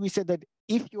what we did, we said that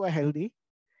if you are healthy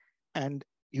and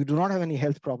you do not have any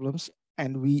health problems,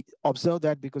 and we observe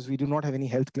that because we do not have any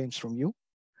health claims from you,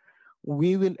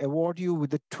 we will award you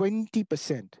with a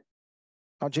 20%.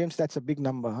 Now, James, that's a big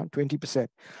number, huh? 20%.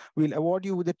 We'll award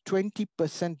you with a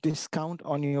 20% discount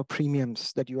on your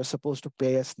premiums that you are supposed to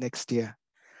pay us next year.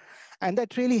 And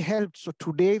that really helped. So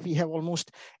today we have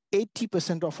almost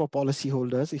 80% of our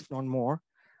policyholders, if not more,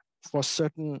 for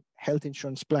certain health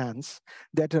insurance plans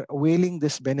that are availing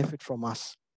this benefit from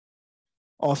us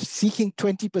of seeking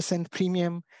 20%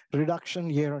 premium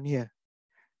reduction year on year,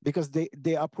 because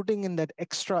they are putting in that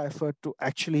extra effort to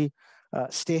actually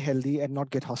stay healthy and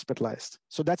not get hospitalized.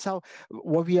 So that's how,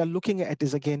 what we are looking at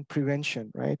is, again,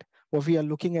 prevention, right? What we are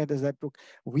looking at is that, look,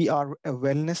 we are a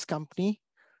wellness company.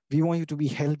 We want you to be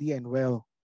healthy and well.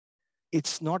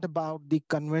 It's not about the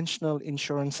conventional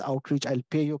insurance outreach. I'll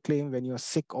pay your claim when you're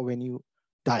sick or when you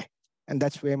die. And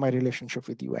that's where my relationship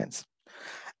with you ends.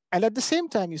 And at the same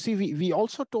time, you see, we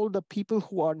also told the people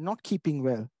who are not keeping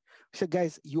well, we said,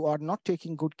 guys, you are not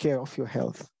taking good care of your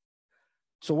health.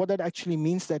 So what that actually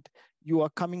means that you are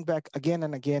coming back again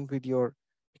and again with your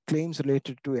claims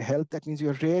related to your health. That means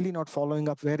you're really not following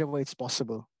up wherever it's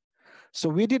possible. So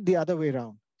we did the other way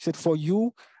around. We said, for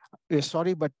you, we're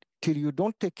sorry, but till you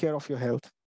don't take care of your health,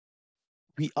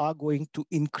 we are going to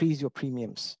increase your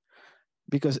premiums,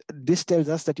 because this tells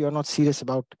us that you're not serious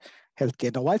about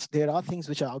healthcare. Now, whilst there are things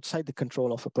which are outside the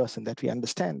control of a person that we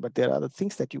understand, but there are other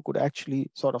things that you could actually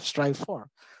sort of strive for,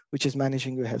 which is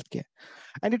managing your healthcare.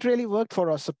 And it really worked for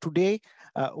us. So today,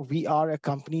 we are a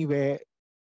company where,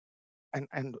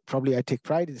 and probably I take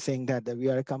pride in saying that we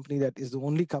are a company that is the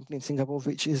only company in Singapore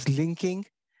which is linking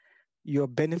your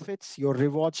benefits, your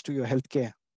rewards to your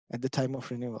healthcare at the time of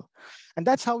renewal. And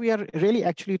that's how we are really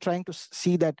actually trying to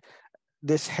see that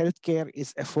this healthcare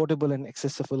is affordable and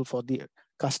accessible for the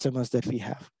customers that we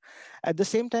have. At the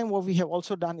same time, what we have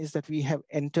also done is that we have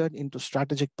entered into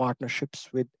strategic partnerships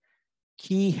with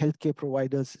key healthcare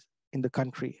providers in the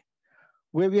country,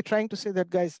 where we're trying to say that,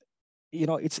 guys, you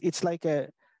know, it's like a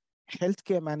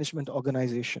healthcare management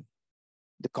organization,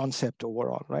 the concept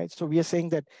overall, right? So we are saying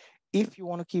that if you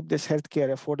want to keep this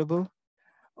healthcare affordable,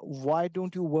 why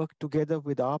don't you work together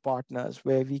with our partners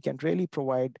where we can really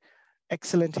provide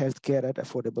excellent healthcare at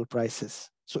affordable prices?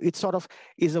 So it sort of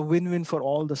is a win-win for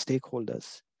all the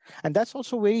stakeholders. And that's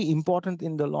also very important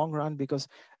in the long run, because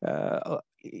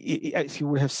if you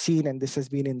would have seen, and this has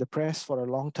been in the press for a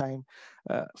long time,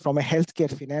 from a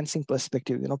healthcare financing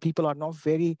perspective, you know, people are not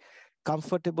very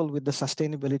comfortable with the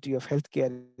sustainability of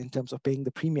healthcare in terms of paying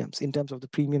the premiums, in terms of the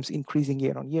premiums increasing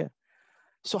year on year.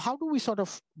 So how do we sort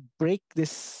of break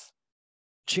this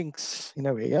jinx in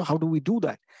a way? Yeah? How do we do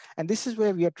that? And this is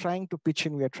where we are trying to pitch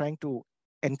in. We are trying to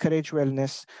encourage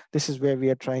wellness. This is where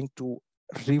we are trying to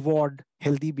reward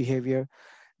healthy behavior.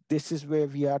 This is where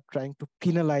we are trying to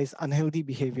penalize unhealthy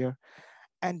behavior.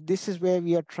 And this is where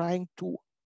we are trying to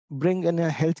bring in a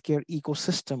healthcare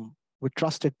ecosystem with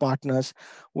trusted partners,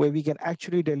 where we can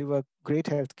actually deliver great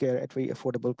healthcare at very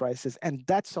affordable prices. And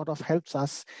that sort of helps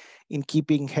us in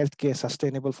keeping healthcare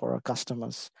sustainable for our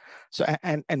customers. So,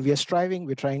 and we are striving,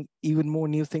 we're trying even more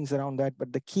new things around that.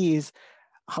 But the key is,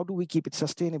 how do we keep it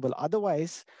sustainable?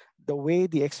 Otherwise, the way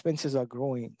the expenses are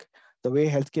growing, the way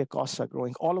healthcare costs are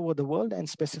growing all over the world and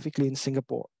specifically in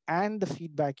Singapore. And the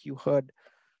feedback you heard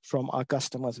from our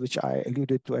customers, which I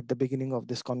alluded to at the beginning of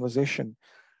this conversation,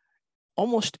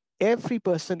 almost every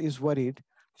person is worried,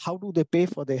 how do they pay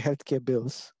for their healthcare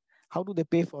bills? How do they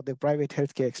pay for their private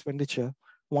healthcare expenditure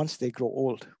once they grow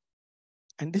old?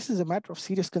 And this is a matter of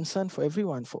serious concern for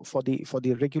everyone, for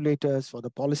the regulators, for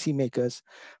the policymakers,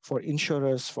 for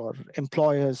insurers, for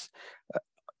employers,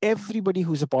 everybody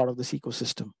who's a part of this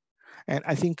ecosystem. And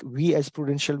I think we as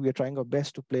Prudential, we are trying our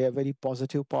best to play a very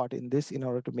positive part in this in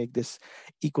order to make this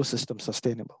ecosystem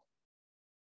sustainable.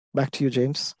 Back to you,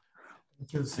 James.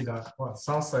 Thank you, Siddharth. Well, it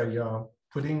sounds like you're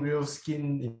putting real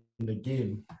skin in the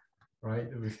game, right?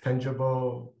 With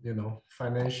tangible,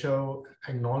 financial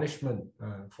acknowledgement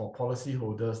for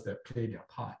policyholders that play their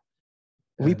part.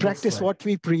 We practice what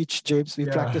we preach, James. We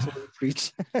practice what we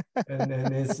preach. and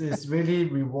it's really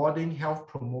rewarding health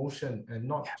promotion and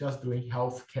not just doing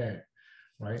healthcare,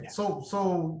 right? Yeah.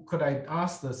 So could I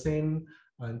ask the same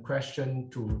question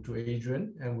to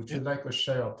Adrian? And would you like to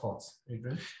share your thoughts,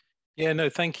 Adrian? Yeah, no,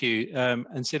 thank you. And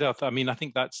Siddharth, I mean, I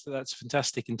think that's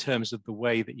fantastic in terms of the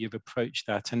way that you've approached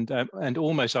that. And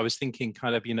almost I was thinking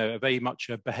kind of, a very much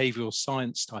a behavioral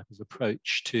science type of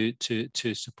approach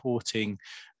to supporting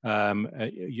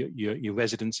your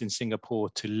residents in Singapore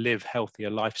to live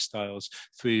healthier lifestyles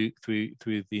through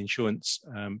the insurance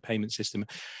payment system.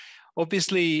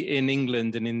 Obviously, in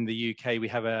England and in the UK, we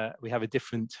have a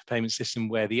different payment system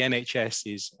where the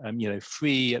NHS is,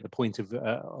 free at the point of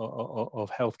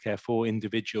healthcare for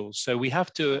individuals. So we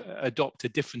have to adopt a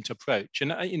different approach,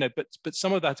 and but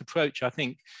some of that approach, I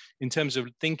think, in terms of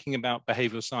thinking about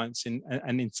behavioural science and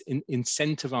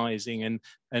incentivizing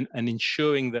and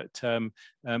ensuring that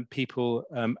people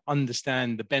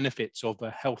understand the benefits of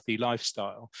a healthy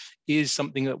lifestyle is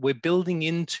something that we're building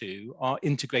into our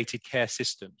integrated care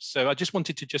systems. So I just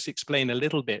wanted to explain a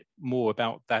little bit more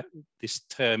about this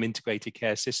term integrated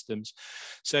care systems.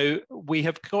 So we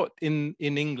have got in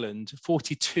England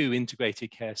 42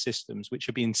 integrated care systems which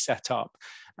are being set up,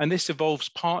 and this involves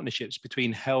partnerships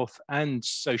between health and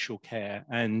social care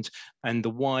and the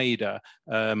wider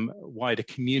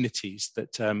communities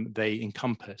that they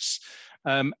encompass.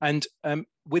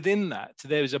 Within that,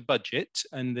 there is a budget,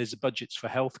 and there's budgets for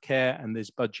healthcare, and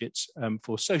there's budgets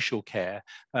for social care,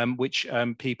 which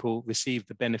people receive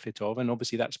the benefit of, and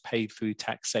obviously that's paid through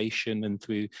taxation and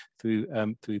through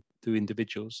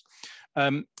individuals.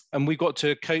 And we've got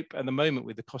to cope at the moment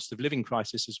with the cost of living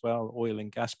crisis as well. Oil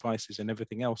and gas prices and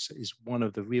everything else is one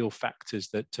of the real factors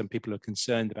that people are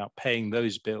concerned about. Paying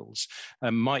those bills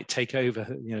might take over,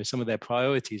 some of their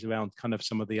priorities around kind of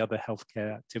some of the other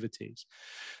healthcare activities.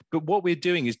 But what we're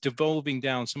doing is devolving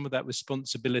down some of that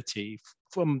responsibility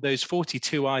from those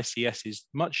 42 ICSs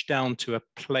much down to a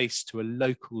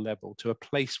local level, to a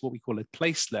place, what we call a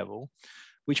place level,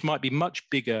 which might be much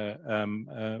bigger,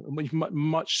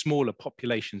 much smaller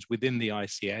populations within the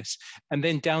ICS, and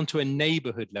then down to a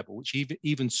neighborhood level, which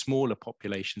even smaller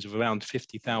populations of around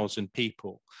 50,000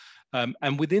 people.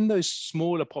 And within those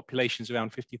smaller populations,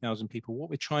 around 50,000 people, what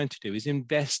we're trying to do is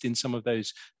invest in some of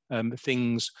those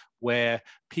things where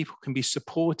people can be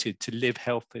supported to live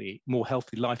more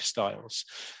healthy lifestyles.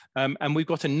 And we've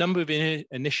got a number of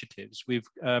initiatives. We've,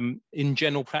 in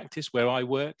general practice, where I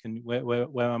work and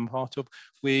where I'm part of,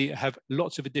 we have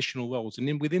lots of additional roles.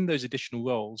 And within those additional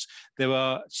roles, there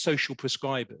are social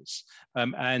prescribers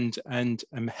and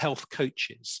health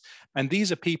coaches. And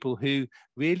these are people who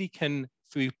really can,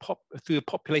 through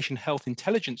population health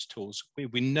intelligence tools,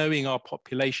 we're knowing our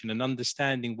population and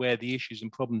understanding where the issues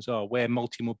and problems are, where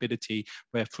multimorbidity,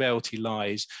 where frailty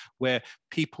lies, where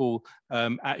people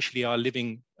actually are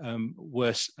living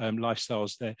worse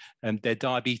lifestyles. Their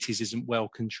diabetes isn't well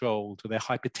controlled, or their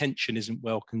hypertension isn't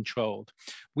well controlled.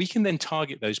 We can then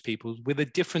target those people with a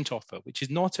different offer, which is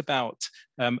not about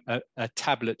a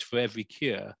tablet for every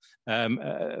cure,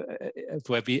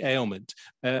 for every ailment,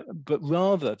 but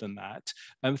rather than that,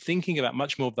 thinking about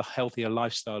much more of the healthier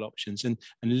lifestyle options and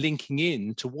linking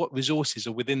in to what resources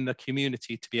are within the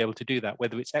community to be able to do that,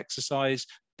 whether it's exercise,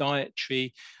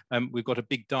 dietary. We've got a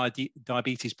big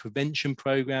diabetes prevention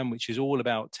program, which is all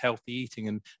about healthy eating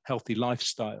and healthy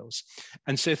lifestyles.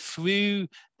 And so through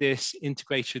this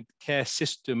integrated care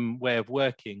system way of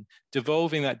working,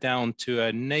 devolving that down to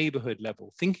a neighborhood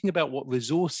level, thinking about what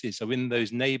resources are in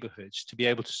those neighborhoods to be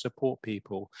able to support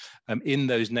people in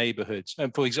those neighborhoods.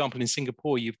 For example, in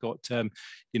Singapore, you've got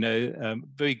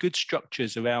very good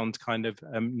structures around kind of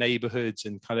neighborhoods,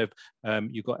 and kind of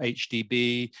you've got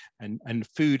HDB and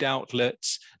food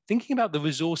outlets. Thinking about the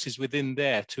resources within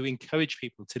there to encourage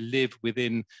people to live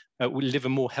a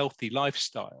more healthy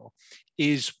lifestyle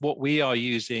is what we are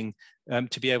using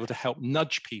to be able to help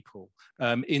nudge people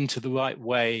into the right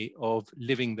way of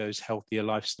living those healthier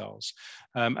lifestyles.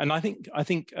 And I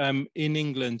think in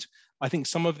England, I think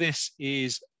some of this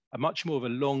is a much more of a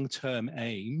long-term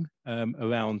aim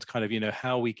around kind of,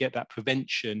 how we get that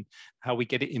prevention, how we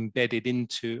get it embedded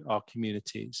into our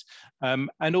communities.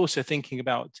 And also thinking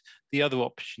about the other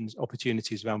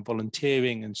opportunities around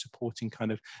volunteering and supporting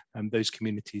kind of those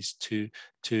communities to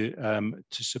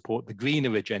support the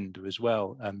greener agenda as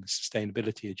well. The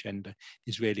sustainability agenda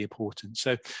is really important.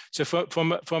 So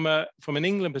from an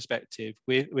England perspective,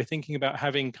 we're thinking about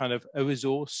having kind of a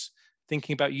resource,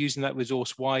 thinking about using that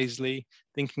resource wisely,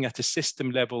 thinking at a system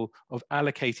level of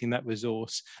allocating that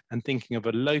resource, and thinking of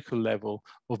a local level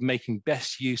of making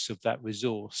best use of that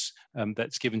resource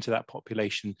that's given to that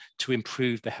population to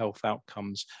improve the health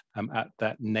outcomes at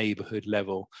that neighbourhood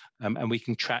level. And we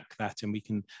can track that, and we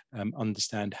can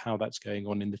understand how that's going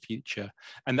on in the future.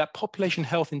 And that population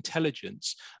health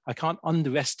intelligence, I can't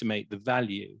underestimate the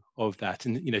value of that.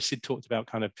 And Sid talked about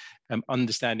kind of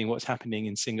understanding what's happening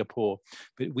in Singapore,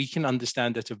 but we can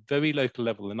understand at a very local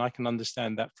level, and I can understand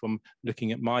that from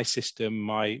looking at my system,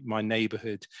 my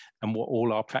neighborhood, and what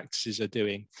all our practices are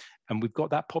doing. And we've got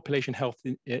that population health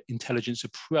intelligence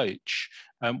approach.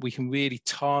 We can really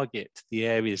target the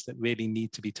areas that really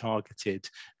need to be targeted,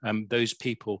 those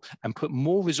people, and put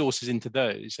more resources into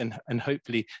those. And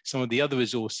hopefully some of the other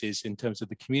resources in terms of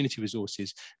the community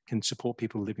resources can support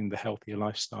people living the healthier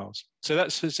lifestyles.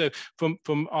 So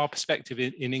from our perspective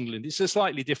in England, it's a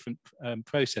slightly different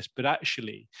process, but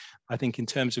actually, I think in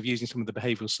terms of using some of the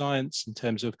behavioral science, in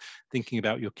terms of thinking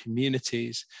about your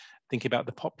communities, thinking about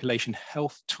the population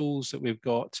health tools that we've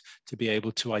got to be able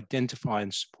to identify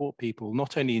and support people,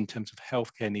 not only in terms of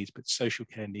healthcare needs, but social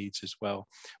care needs as well.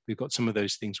 We've got some of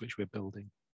those things which we're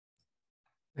building.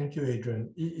 Thank you,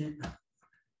 Adrian.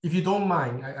 If you don't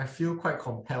mind, I feel quite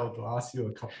compelled to ask you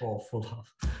a couple of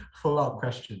follow-up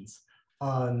questions.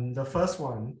 The first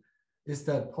one is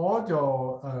that all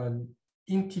your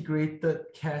integrated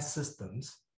care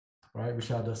systems, right,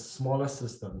 which are the smaller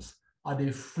systems, are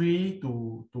they free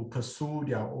to pursue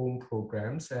their own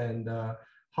programs, and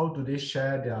how do they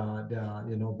share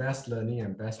their best learning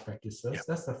and best practices? Yep.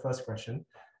 That's the first question.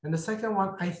 And the second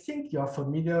one, I think you're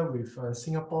familiar with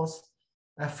Singapore's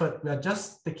effort. We are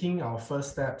just taking our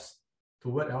first steps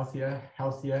toward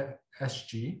healthier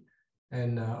SG,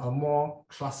 and a more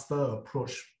cluster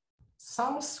approach.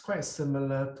 Sounds quite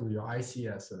similar to your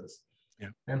ICSs. Yeah.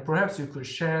 And perhaps you could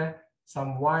share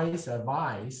some wise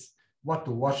advice, what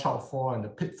to watch out for and the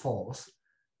pitfalls,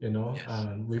 yes.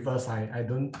 With us. I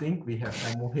don't think we have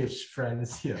MOH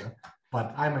friends here,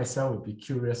 but I myself would be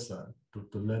curious to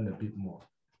learn a bit more.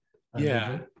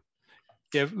 Yeah,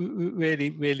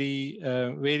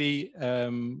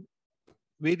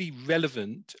 really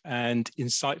relevant and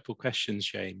insightful questions,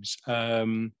 James.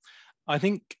 I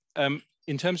think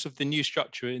in terms of the new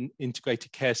structure in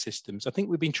integrated care systems, I think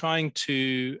we've been trying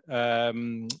to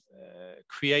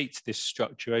create this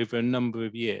structure over a number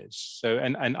of years. So,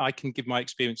 and I can give my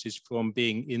experiences from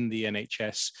being in the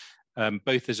NHS,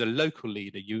 both as a local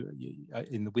leader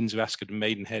in the Windsor, Ascot and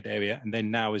Maidenhead area, and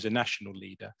then now as a national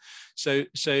leader. So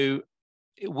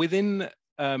within,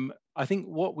 I think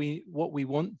what we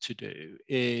want to do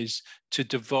is to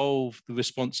devolve the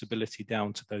responsibility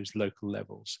down to those local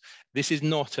levels. This is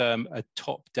not a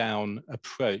top-down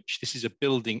approach. This is a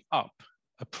building up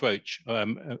approach,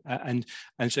 and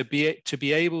so to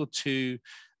be able to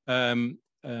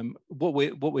what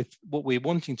we're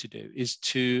wanting to do is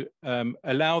to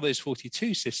allow those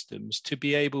 42 systems to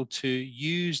be able to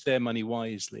use their money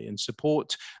wisely and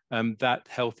support that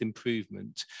health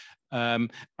improvement.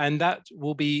 And that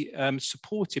will be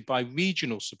supported by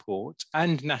regional support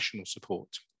and national support.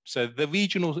 So the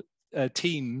regional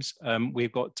teams,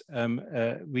 we've got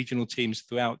regional teams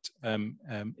throughout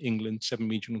England, 7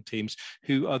 regional teams,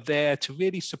 who are there to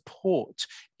really support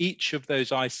each of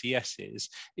those ICSs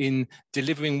in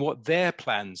delivering what their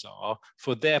plans are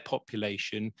for their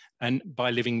population and by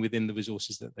living within the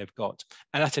resources that they've got.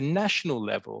 And at a national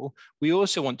level, we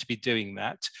also want to be doing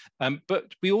that,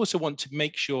 but we also want to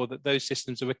make sure that those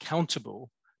systems are accountable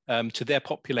to their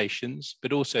populations,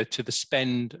 but also to the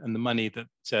spend and the money that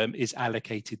is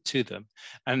allocated to them.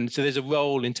 And so there's a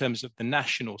role in terms of the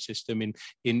national system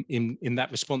in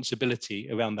that responsibility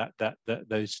around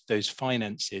those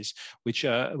finances, which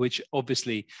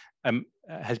obviously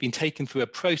has been taken through a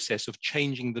process of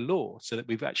changing the law, so that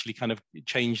we've actually kind of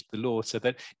changed the law so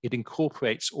that it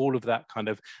incorporates all of that kind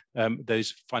of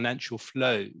those financial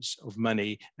flows of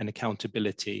money and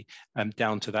accountability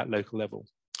down to that local level.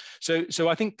 So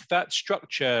I think that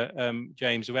structure,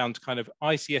 James, around kind of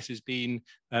ICS has been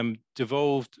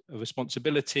devolved a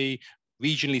responsibility,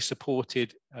 regionally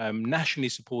supported, nationally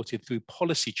supported through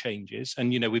policy changes.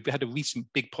 And, we've had a recent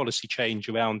big policy change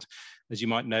around, as you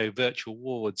might know, virtual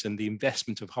wards and the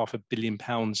investment of £500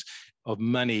 million of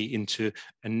money into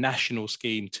a national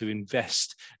scheme to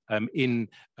invest in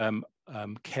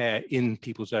care in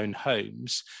people's own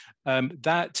homes.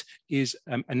 That is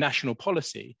a national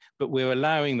policy, but we're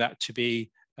allowing that to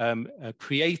be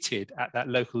created at that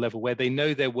local level where they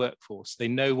know their workforce, they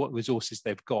know what resources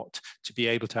they've got to be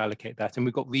able to allocate that. And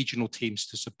we've got regional teams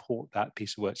to support that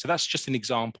piece of work. So that's just an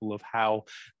example of how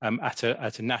at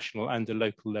a national and a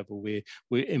local level,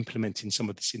 we're implementing some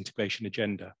of this integration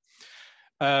agenda.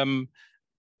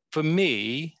 For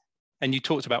me, and you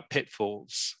talked about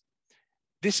pitfalls,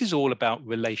 this is all about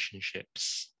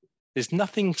relationships. There's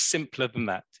nothing simpler than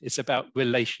that. It's about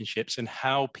relationships and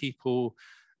how people,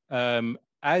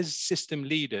 as system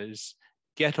leaders,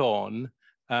 get on,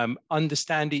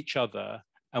 understand each other,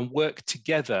 and work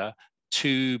together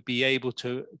to be able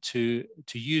to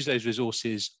use those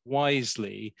resources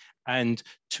wisely and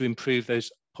to improve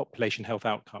those population health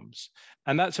outcomes.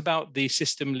 And that's about the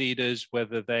system leaders,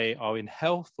 whether they are in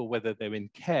health or whether they're in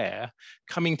care,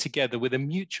 coming together with a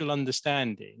mutual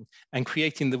understanding and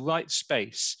creating the right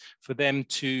space for them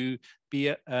to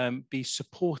be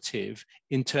supportive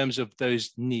in terms of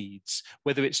those needs,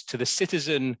 whether it's to the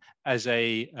citizen as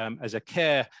a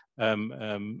care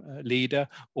leader,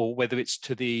 or whether it's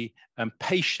to the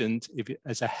patient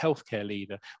as a healthcare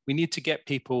leader. We need to get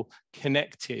people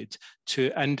connected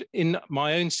to, and in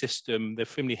my own system, the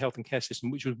Frimley Health and Care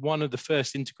System, which was one of the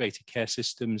first integrated care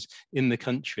systems in the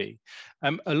country,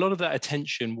 a lot of that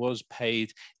attention was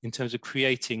paid in terms of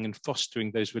creating and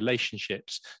fostering those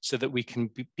relationships so that we can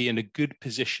be in a good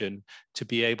position to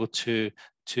be able to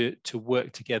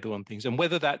work together on things. And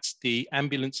whether that's the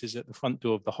ambulances at the front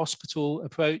door of the hospital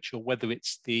approach, or whether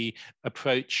it's the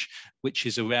approach which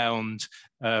is around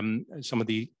some of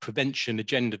the prevention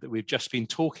agenda that we've just been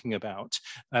talking about,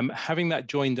 having that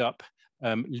joined up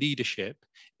leadership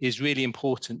is really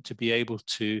important to be able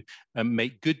to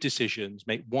make good decisions,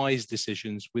 make wise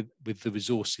decisions with the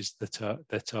resources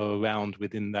that are around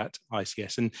within that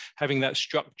ICS. And having that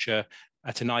structure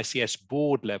at an ICS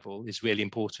board level is really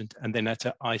important, and then at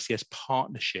an ICS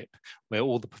partnership where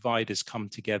all the providers come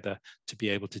together to be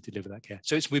able to deliver that care.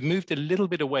 So we've moved a little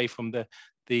bit away from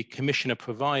the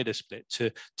commissioner-provider split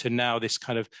to now this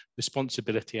kind of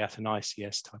responsibility at an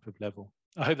ICS type of level.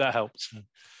 I hope that helps.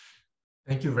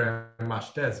 Thank you very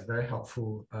much. That's very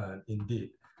helpful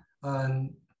indeed.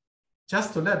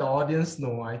 Just to let the audience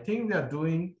know, I think we are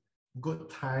doing good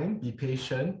time. Be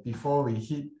patient before we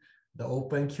hit the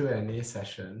open Q&A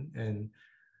session. And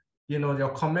your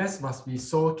comments must be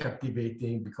so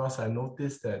captivating, because I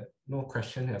noticed that no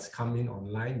question has come in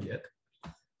online yet.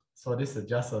 So this is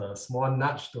just a small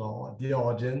nudge to our dear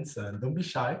audience, and don't be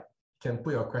shy. You can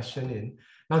put your question in.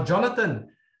 Now, Jonathan,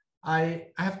 I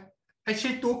have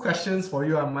actually two questions for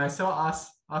you. I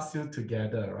myself ask you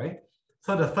together, right?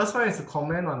 So the first one is a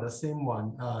comment on the same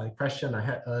question I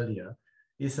had earlier.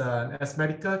 Is as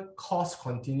medical costs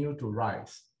continue to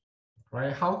rise,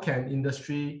 right? How can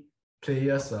industry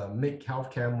players make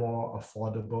healthcare more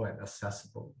affordable and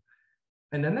accessible?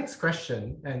 And the next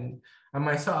question, and I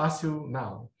myself ask you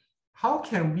now, how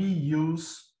can we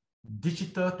use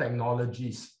digital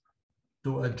technologies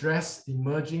to address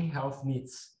emerging health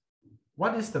needs?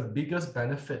 What is the biggest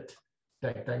benefit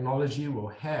that technology will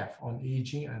have on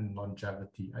aging and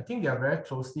longevity? I think they are very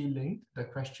closely linked, the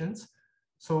questions.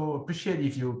 So appreciate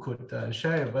if you could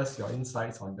share with us your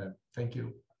insights on them. Thank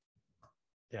you.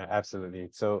 Yeah, absolutely.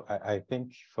 So I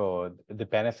think for the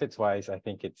benefits wise, I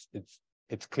think it's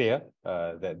clear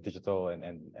that digital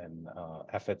and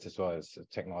efforts as well as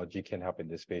technology can help in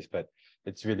this space, but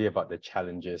it's really about the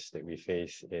challenges that we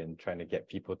face in trying to get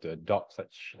people to adopt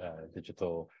such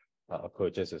digital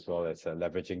approaches, as well as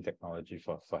leveraging technology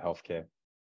for healthcare.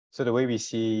 So the way we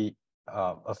see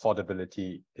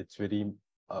affordability, it's really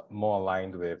more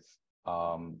aligned with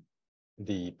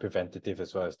the preventative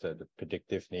as well as the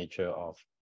predictive nature of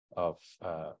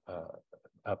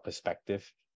a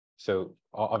perspective. So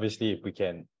obviously, if we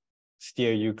can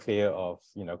steer you clear of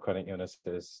chronic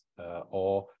illnesses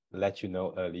or let you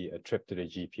know early, a trip to the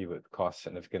GP would cost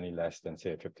significantly less than,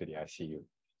 say, a trip to the ICU.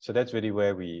 So that's really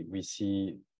where we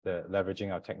see the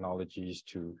leveraging our technologies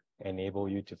to enable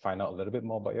you to find out a little bit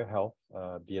more about your health,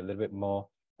 be a little bit more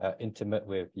intimate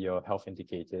with your health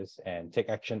indicators, and take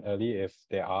action early if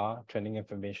there are trending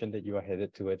information that you are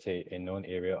headed towards a known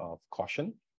area of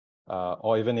caution.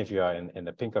 Or even if you are in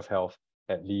the pink of health,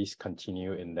 at least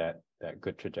continue in that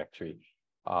good trajectory.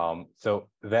 So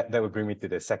that would bring me to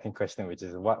the second question, which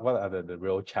is what are the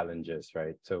real challenges,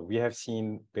 right? So we have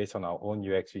seen, based on our own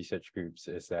UX research groups,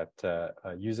 is that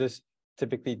users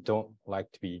typically don't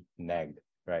like to be nagged,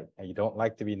 right? And you don't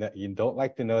like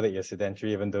to know that you're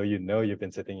sedentary, even though you know you've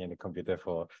been sitting in the computer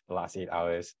for the last 8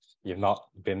 hours. You've not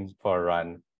been for a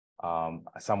run.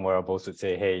 Some wearables would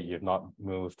say, hey, you've not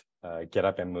moved, get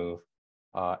up and move.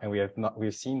 And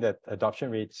we've seen that adoption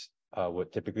rates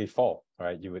would typically fall,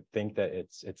 right? You would think that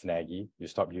it's naggy, you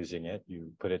stop using it,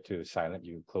 you put it to silent,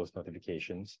 you close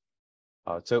notifications.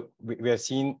 So we have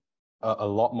seen a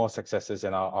lot more successes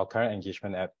in our current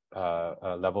engagement app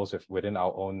levels within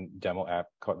our own demo app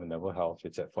called Minerval Health.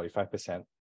 It's at 45%.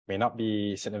 May not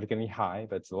be significantly high,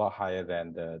 but it's a lot higher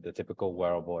than the typical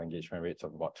wearable engagement rates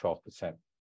of about 12%.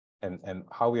 And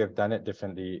how we have done it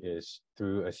differently is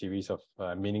through a series of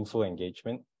meaningful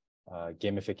engagement,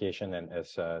 gamification, and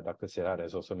as Dr. Sirat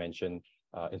has also mentioned,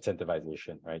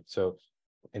 incentivization, right? So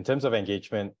in terms of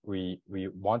engagement, we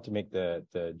want to make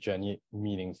the journey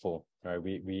meaningful, right?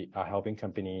 We are helping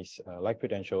companies like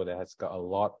Prudential that has got a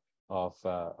lot of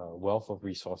wealth of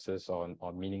resources on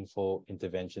meaningful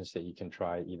interventions that you can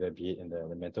try, either be it in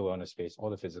the mental wellness space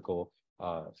or the physical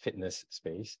fitness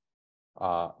space.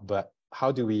 But how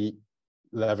do we,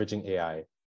 leveraging AI,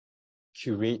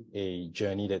 curate a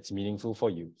journey that's meaningful for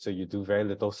you? So you do very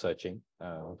little searching.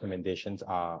 Recommendations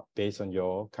are based on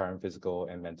your current physical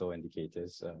and mental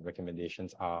indicators.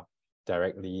 Recommendations are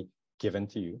directly given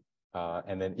to you.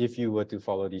 And then if you were to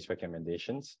follow these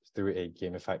recommendations through a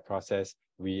gamified process,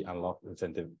 we unlock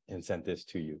incentives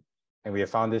to you. And we have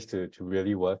found this to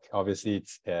really work. Obviously,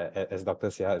 it's as Dr.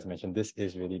 Sihat has mentioned, this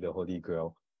is really the holy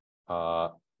grail.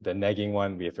 The nagging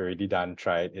one, we have already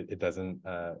tried. It doesn't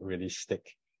really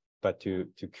stick. But to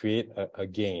create a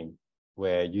game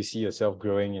where you see yourself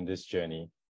growing in this journey,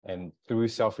 and through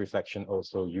self-reflection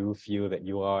also, you feel that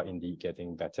you are indeed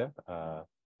getting better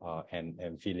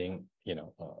and feeling,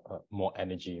 more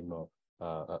energy, more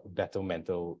better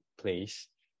mental place.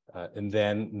 And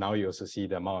then now you also see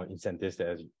the amount of incentives that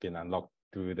has been unlocked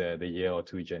through the year or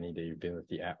two journey that you've been with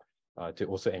the app to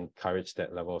also encourage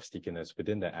that level of stickiness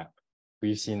within the app.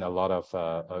 We've seen a lot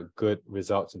of good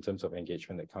results in terms of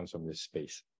engagement that comes from this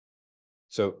space.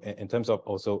 So in terms of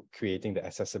also creating the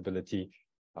accessibility,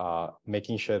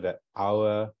 making sure that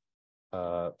our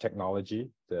technology,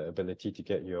 the ability to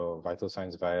get your vital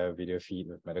signs via video feed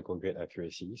with medical grade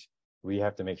accuracies, we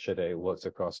have to make sure that it works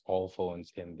across all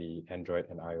phones in the Android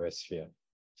and iOS sphere.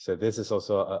 So this is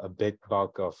also a big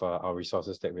bulk of our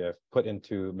resources that we have put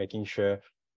into making sure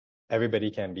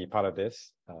everybody can be part of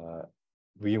this.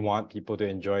 We want people to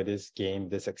enjoy this game,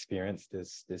 this experience,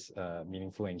 this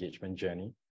meaningful engagement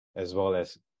journey, as well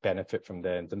as benefit from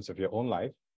there in terms of your own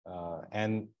life,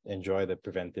 and enjoy the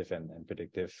preventive and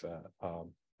predictive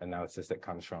analysis that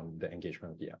comes from the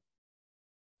engagement of the app.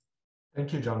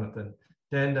 Thank you, Jonathan.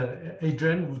 Then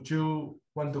Adrian, would you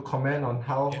want to comment on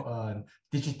how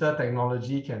digital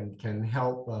technology can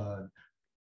help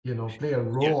play a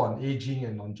role on aging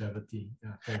and longevity?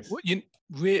 Yeah, thanks. Well,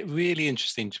 really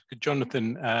interesting,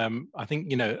 Jonathan. I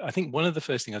think one of the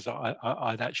first things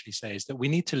I'd actually say is that we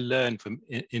need to learn from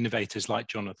innovators like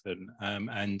Jonathan,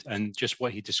 and just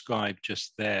what he described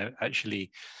just there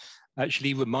actually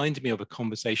reminded me of a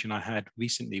conversation I had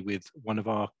recently with one of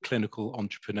our clinical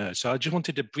entrepreneurs. So I just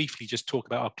wanted to briefly just talk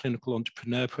about our clinical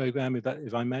entrepreneur program,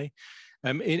 if I may.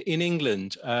 In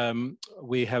England,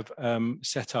 we have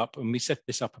set up, and we set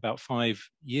this up about 5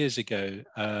 years ago,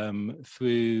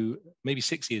 maybe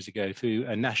 6 years ago, through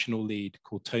a national lead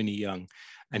called Tony Young.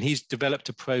 And he's developed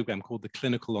a program called the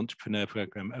Clinical Entrepreneur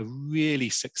Program, a really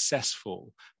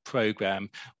successful program,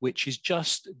 which is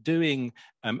just doing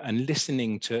and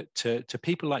listening to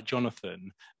people like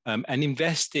Jonathan, and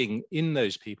investing in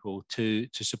those people to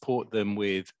support them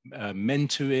with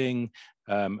mentoring,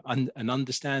 an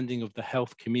understanding of the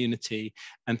health community,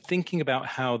 and thinking about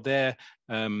how their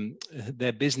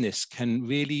business can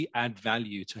really add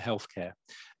value to healthcare.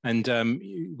 And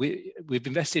we've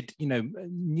invested,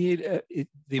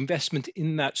 the investment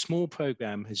in that small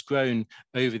program has grown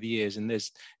over the years, and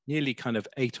there's nearly kind of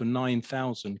 8,000 or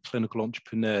 9,000 clinical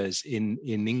entrepreneurs in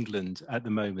England at the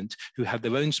moment who have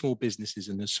their own small businesses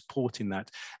and are supporting that.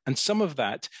 And some of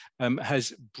that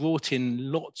has brought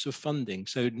in lots of funding.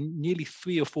 So nearly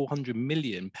 300 or 400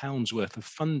 million pounds worth of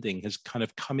funding has kind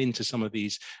of come into some of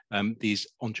these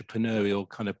entrepreneurial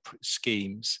kind of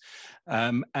schemes.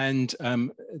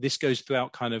 This goes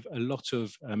throughout kind of a lot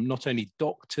of not only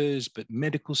doctors, but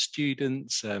medical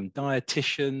students,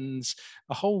 dietitians,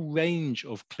 a whole range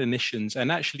of clinicians,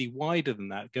 and actually wider than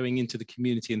that, going into the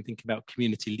community and thinking about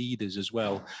community leaders as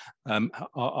well,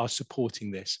 are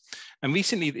supporting this. And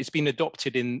recently it's been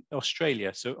adopted in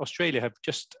Australia. So Australia have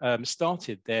just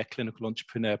started their clinical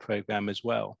entrepreneur program as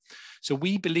well. So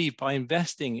we believe by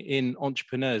investing in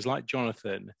entrepreneurs like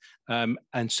Jonathan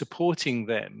and supporting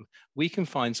them, we can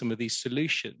find some of these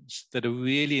solutions that are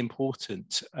really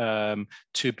important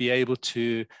to be able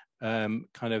to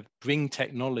kind of bring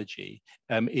technology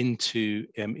into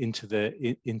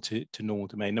normal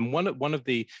domain. And one of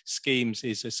the schemes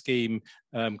is a scheme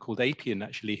called Apian,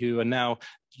 actually, who are now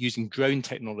using drone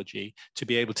technology to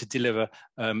be able to deliver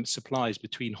supplies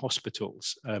between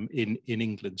hospitals in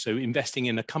England. So investing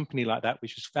in a company like that,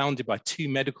 which was founded by 2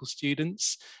 medical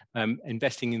students,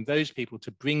 investing in those people to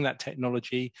bring that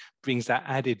technology, brings that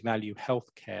added value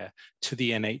healthcare to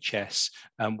the NHS,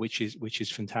 which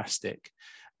is fantastic.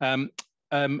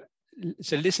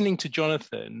 So listening to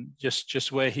Jonathan,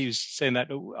 just where he was saying that,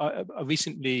 I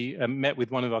recently met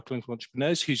with one of our clinical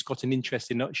entrepreneurs who's got an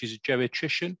interest in, she's a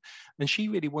geriatrician, and she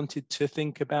really wanted to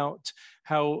think about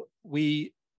how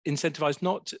we incentivize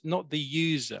not the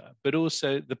user, but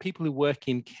also the people who work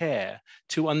in care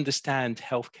to understand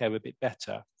healthcare a bit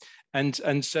better.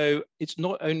 And so it's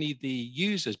not only the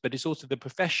users, but it's also the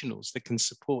professionals that can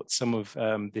support some of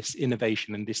this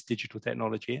innovation and this digital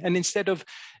technology. And instead of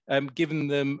giving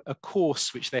them a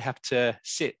course which they have to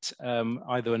sit,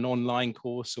 either an online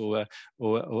course or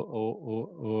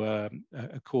a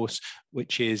course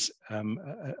which is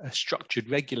a structured,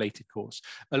 regulated course,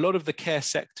 a lot of the care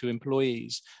sector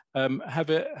employees have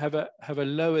a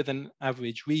lower than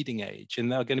average reading age,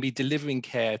 and they're going to be delivering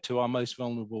care to our most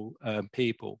vulnerable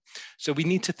people. So we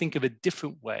need to think of a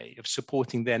different way of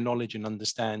supporting their knowledge and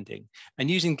understanding. And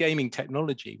using gaming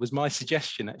technology was my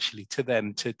suggestion, actually, to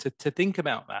them to think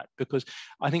about that, because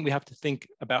I think we have to think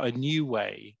about a new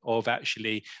way of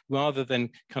actually, rather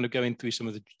than kind of going through some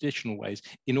of the traditional ways,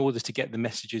 in order to get the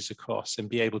messages across and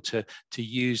be able to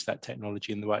use that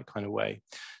technology in the right kind of way.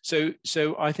 So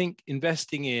I think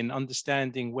investing in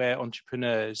understanding where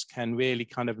entrepreneurs can really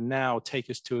kind of now take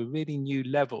us to a really new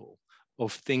level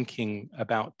of thinking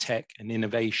about tech and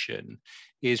innovation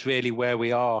is really where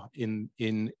we are in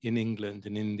England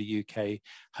and in the UK,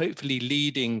 hopefully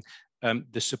leading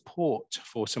the support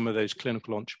for some of those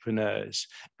clinical entrepreneurs,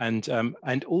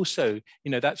 and also, you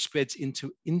know, that spreads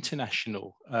into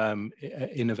international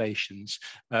innovations,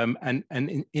 and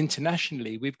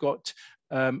internationally we've got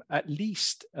at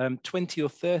least 20 or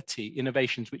 30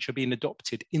 innovations which are being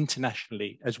adopted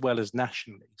internationally as well as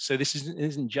nationally. So this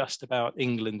isn't just about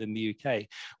England and the UK.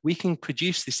 We can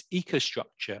produce this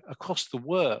ecostructure across the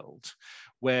world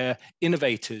where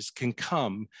innovators can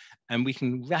come and we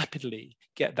can rapidly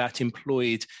get that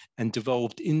employed and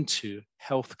devolved into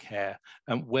healthcare,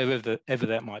 wherever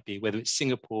that might be, whether it's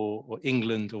Singapore or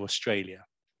England or Australia.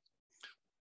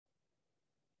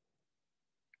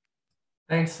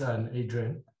 Thanks,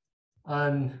 Adrian.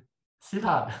 And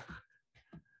Siddharth,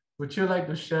 would you like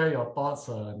to share your thoughts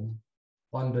on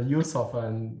the use of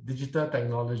digital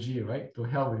technology, right, to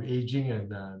help with aging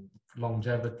and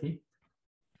longevity?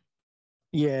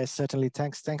 Yes, certainly.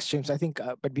 Thanks, James. I think,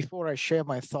 but before I share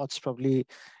my thoughts, probably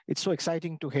it's so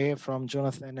exciting to hear from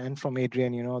Jonathan and from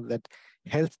Adrian, you know, that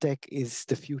health tech is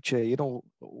the future. You know,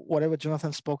 whatever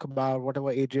Jonathan spoke about,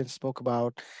 whatever Adrian spoke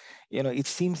about, you know, it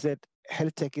seems that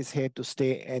health tech is here to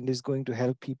stay and is going to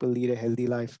help people lead a healthy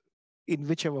life in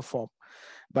whichever form.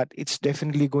 But it's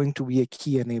definitely going to be a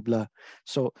key enabler.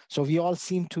 So we all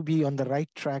seem to be on the right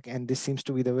track, and this seems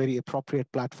to be the very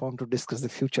appropriate platform to discuss the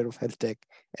future of health tech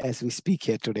as we speak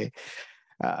here today.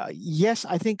 Yes,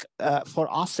 I think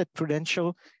for us at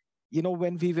Prudential, you know,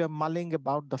 when we were mulling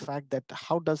about the fact that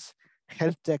how does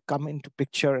health tech come into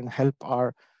picture and help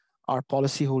our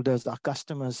policyholders, our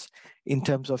customers, in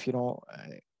terms of, you know,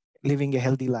 living a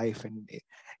healthy life and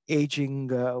aging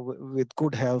with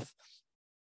good health.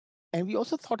 And we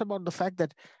also thought about the fact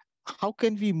that how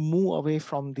can we move away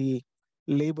from the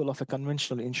label of a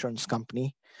conventional insurance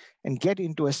company and get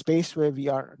into a space where we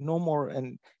are no more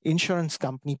an insurance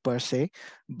company per se,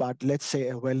 but let's say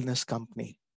a wellness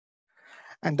company.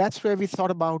 And that's where we thought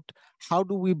about how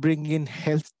do we bring in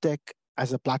health tech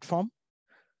as a platform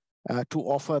to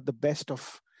offer the best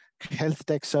of health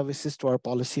tech services to our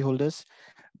policyholders,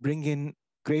 bring in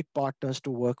great partners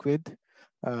to work with,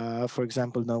 for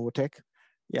example, Novotech.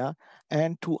 Yeah,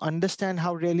 and to understand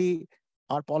how really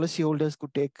our policyholders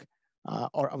could take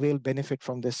or avail benefit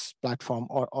from this platform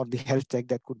or the health tech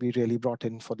that could be really brought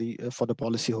in for the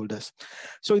policyholders.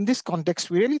 So in this context,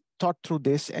 we really thought through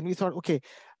this, and we thought, okay,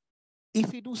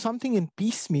 if we do something in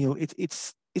piecemeal,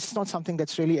 it's not something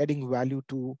that's really adding value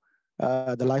to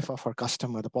the life of our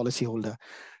customer, the policyholder.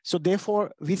 So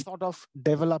therefore, we thought of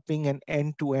developing an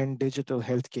end-to-end digital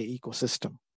healthcare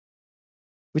ecosystem,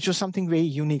 which was something very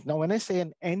unique. Now, when I say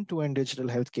an end-to-end digital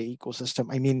healthcare ecosystem,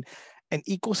 I mean an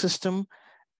ecosystem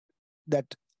that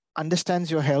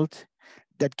understands your health,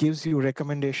 that gives you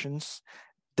recommendations,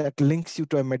 that links you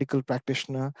to a medical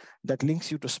practitioner, that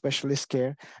links you to specialist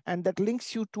care, and that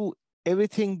links you to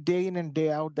everything day in and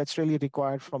day out that's really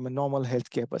required from a normal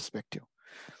healthcare perspective,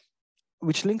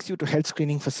 which links you to health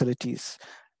screening facilities.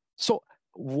 So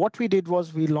what we did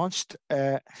was we launched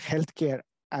a healthcare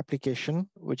application,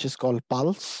 which is called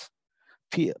Pulse,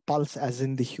 Pulse as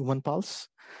in the human pulse,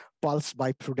 Pulse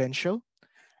by Prudential.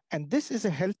 And this is a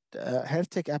health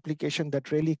tech application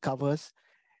that really covers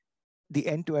the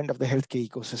end-to-end of the healthcare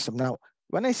ecosystem. Now,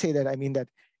 when I say that, I mean that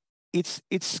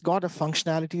it's got a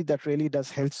functionality that really does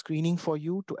health screening for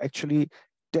you to actually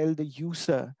tell the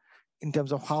user in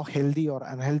terms of how healthy or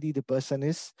unhealthy the person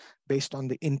is based on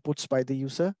the inputs by the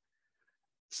user.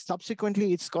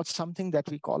 Subsequently, it's got something that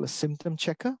we call a symptom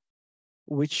checker,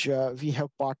 which we have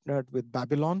partnered with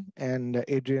Babylon, and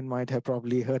Adrian might have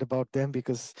probably heard about them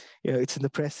because it's in the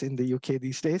press in the UK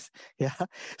these days. Yeah,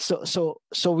 so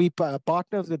we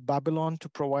partnered with Babylon to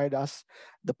provide us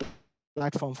the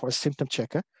platform for a symptom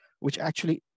checker, which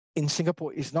actually in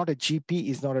Singapore is not a GP,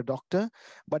 is not a doctor,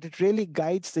 but it really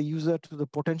guides the user to the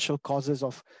potential causes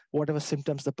of whatever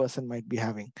symptoms the person might be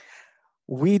having.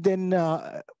 We then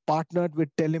partnered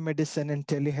with telemedicine and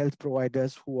telehealth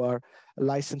providers who are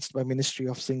licensed by Ministry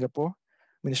of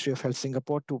Health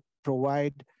Singapore, to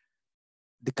provide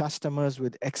the customers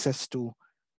with access to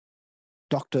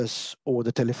doctors over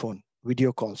the telephone,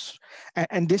 video calls.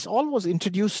 And this all was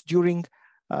introduced during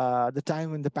the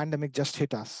time when the pandemic just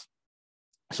hit us.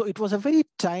 So it was a very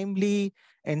timely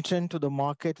entrant to the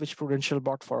market, which Prudential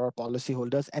bought for our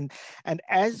policyholders. And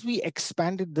as we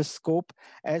expanded the scope,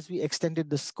 as we extended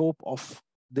the scope of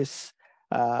this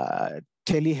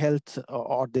telehealth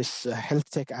or this health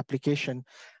tech application,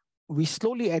 we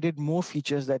slowly added more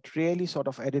features that really sort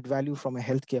of added value from a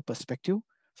healthcare perspective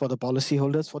for the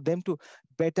policyholders, for them to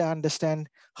better understand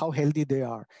how healthy they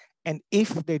are. And if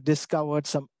they discovered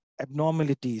some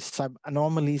abnormalities, some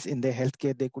anomalies in their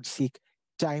healthcare, they could seek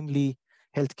timely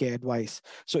healthcare advice.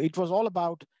 So it was all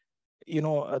about,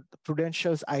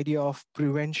 Prudential's idea of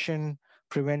prevention,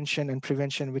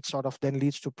 which sort of then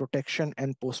leads to protection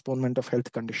and postponement of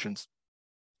health conditions.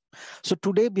 So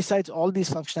today, besides all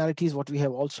these functionalities, what we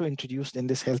have also introduced in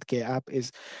this healthcare app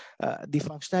is the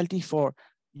functionality for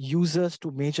users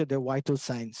to measure their vital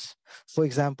signs. For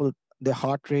example, their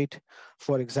heart rate,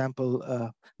 for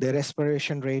example, their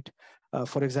respiration rate,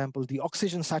 for example, the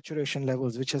oxygen saturation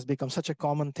levels, which has become such a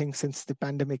common thing since the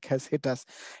pandemic has hit us,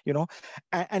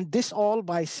 and this all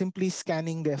by simply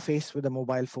scanning their face with a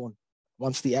mobile phone.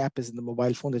 Once the app is in the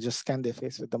mobile phone, they just scan their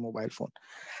face with the mobile phone.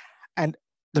 And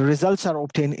the results are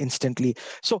obtained instantly.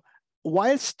 So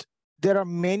whilst there are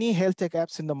many health tech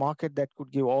apps in the market that could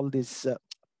give all these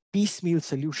piecemeal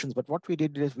solutions, but what we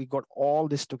did is we got all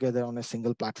this together on a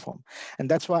single platform. And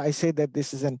that's why I say that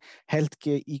this is an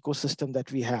healthcare ecosystem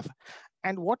that we have.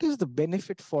 And what is the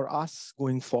benefit for us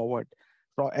going forward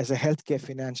as a healthcare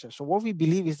financer? So what we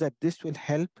believe is that this will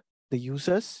help the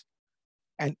users.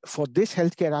 And for this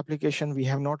healthcare application, we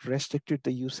have not restricted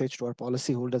the usage to our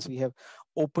policyholders. We have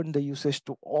opened the usage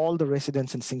to all the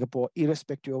residents in Singapore,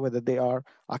 irrespective of whether they are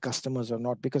our customers or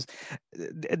not, because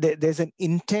there's an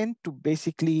intent to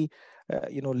basically,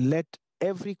 let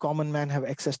every common man have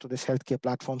access to this healthcare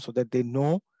platform so that they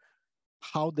know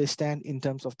how they stand in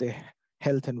terms of their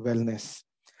health and wellness.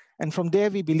 And from there,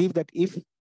 we believe that if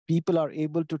people are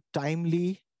able to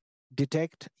timely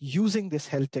detect, using this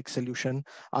health tech solution,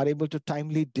 are able to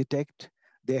timely detect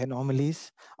their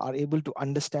anomalies, are able to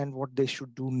understand what they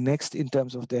should do next in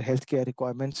terms of their healthcare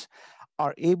requirements,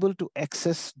 are able to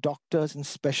access doctors and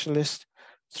specialists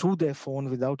through their phone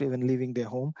without even leaving their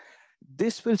home,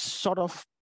 this will sort of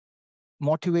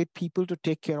motivate people to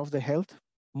take care of their health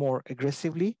more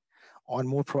aggressively or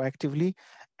more proactively.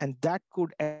 And that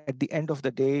could, at the end of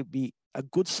the day, be a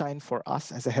good sign for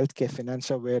us as a healthcare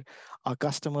financer, where our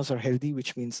customers are healthy,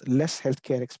 which means less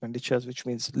healthcare expenditures, which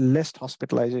means less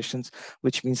hospitalizations,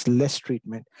 which means less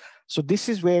treatment. So this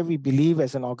is where we believe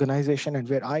as an organization, and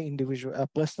where I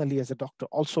personally as a doctor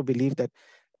also believe that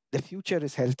the future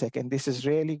is health tech, and this is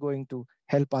really going to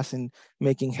help us in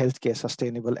making healthcare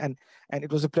sustainable. And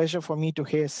it was a pleasure for me to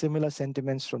hear similar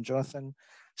sentiments from Jonathan,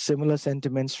 similar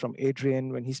sentiments from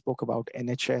Adrian when he spoke about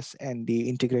NHS and the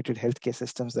integrated healthcare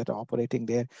systems that are operating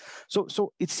there.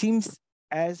 So it seems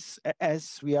as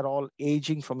we are all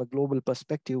aging from a global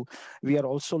perspective, we are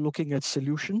also looking at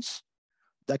solutions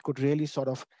that could really sort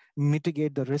of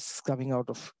mitigate the risks coming out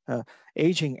of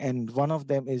aging. And one of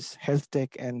them is health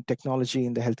tech and technology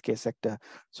in the healthcare sector.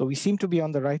 So we seem to be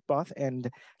on the right path, and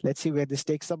let's see where this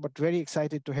takes us. But very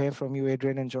excited to hear from you,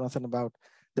 Adrian and Jonathan, about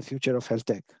the future of health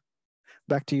tech.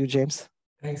 Back to you, James.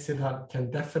 Thanks, Siddharth. Can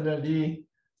definitely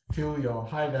feel your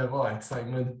high level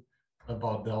excitement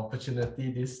about the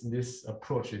opportunity this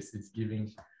approach is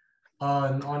giving.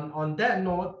 On that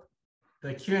note,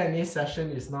 the Q&A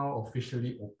session is now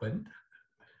officially open.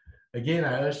 Again,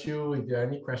 I urge you, if there are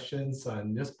any questions,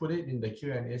 just put it in the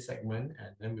Q&A segment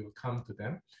and then we will come to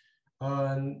them.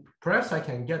 Perhaps I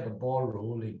can get the ball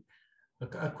rolling.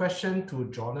 A question to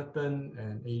Jonathan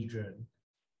and Adrian.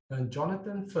 And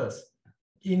Jonathan first.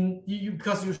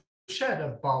 Because you shared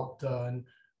about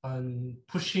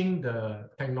pushing the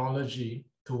technology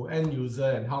to end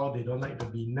user and how they don't like to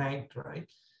be nagged, right?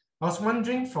 I was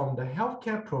wondering from the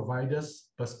healthcare providers'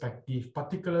 perspective,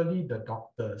 particularly the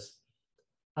doctors,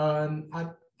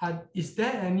 is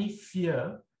there any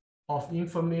fear of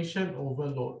information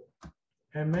overload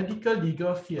and medical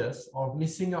legal fears of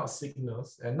missing out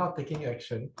signals and not taking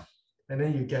action, and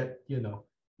then you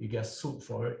get sued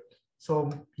for it?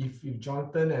 So if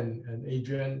Jonathan and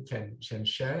Adrian can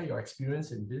share your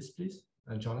experience in this, please.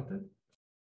 Jonathan?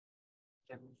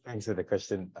 Thanks for the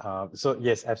question. So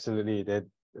yes, absolutely. That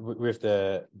with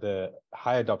the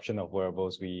high adoption of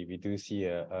wearables, we do see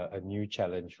a new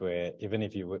challenge where even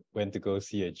if you went to go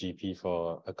see a GP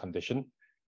for a condition,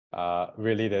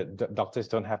 really the doctors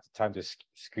don't have the time to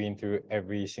screen through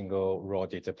every single raw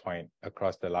data point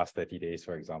across the last 30 days,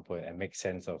 for example, and make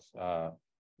sense of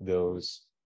those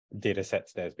data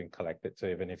sets that has been collected. So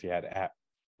even if you had an app,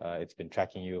 it's been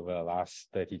tracking you over the last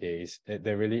 30 days,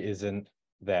 there really isn't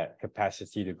that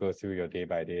capacity to go through your day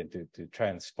by day and to try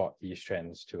and spot these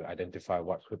trends, to identify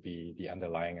what could be the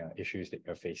underlying issues that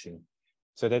you're facing.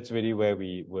 So that's really where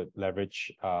we would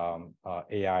leverage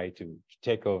AI to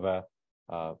take over,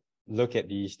 look at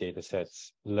these data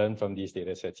sets, learn from these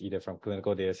data sets, either from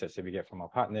clinical data sets that we get from our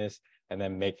partners, and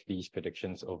then make these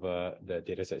predictions over the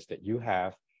data sets that you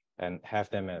have and have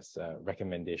them as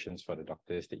recommendations for the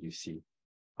doctors that you see.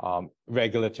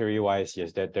 Regulatory wise,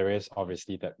 yes, there is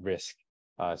obviously that risk.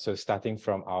 So starting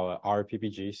from our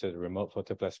RPPG, so the remote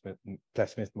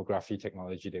photoplasmography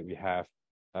technology that we have,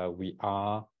 we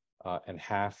are and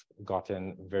have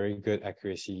gotten very good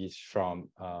accuracies from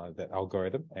the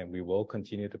algorithm, and we will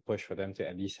continue to push for them to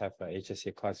at least have a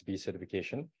HSA Class B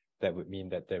certification. That would mean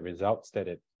that the results that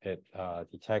it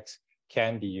detects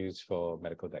can be used for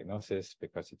medical diagnosis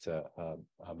because it's a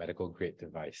medical grade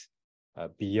device.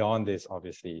 Beyond this,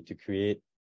 obviously, to create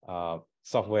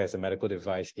software as a medical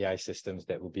device, AI systems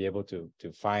that will be able to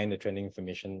find the trending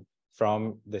information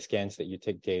from the scans that you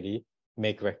take daily,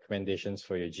 make recommendations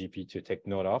for your GP to take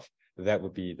note of. That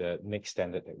would be the next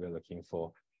standard that we're looking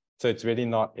for. So it's really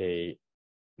not the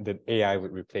AI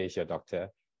would replace your doctor.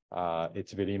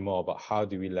 It's really more about how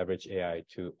do we leverage AI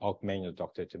to augment your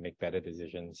doctor to make better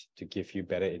decisions, to give you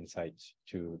better insights,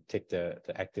 to take the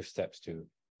active steps to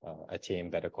attain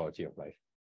better quality of life.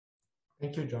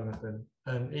 Thank you, Jonathan.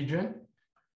 And Adrian?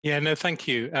 Yeah, no, thank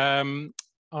you.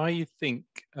 I think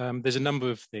there's a number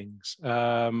of things.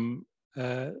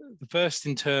 The first,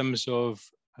 in terms of,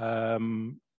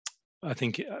 I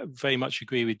think I very much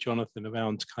agree with Jonathan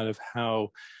around kind of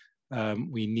how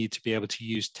we need to be able to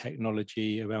use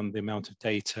technology around the amount of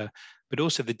data, but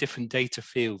also the different data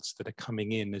fields that are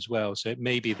coming in as well. So it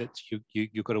may be that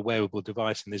you've got a wearable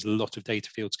device and there's a lot of data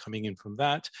fields coming in from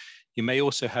that. You may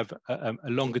also have a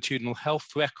longitudinal health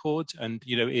record. And,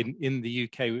 you know, in the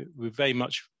UK, we're very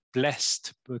much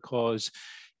blessed because,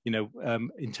 you know,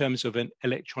 in terms of an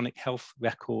electronic health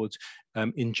record,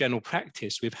 in general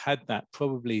practice, we've had that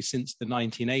probably since the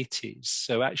 1980s.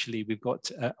 So actually, we've got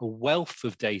a wealth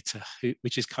of data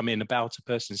which has come in about a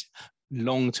person's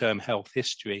long-term health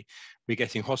history. We're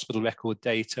getting hospital record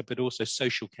data, but also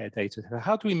social care data. So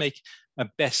how do we make a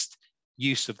best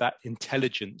use of that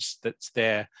intelligence that's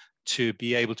there to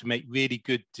be able to make really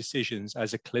good decisions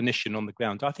as a clinician on the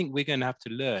ground? I think we're going to have to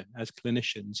learn as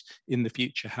clinicians in the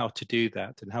future how to do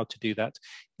that, and how to do that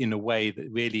in a way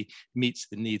that really meets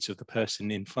the needs of the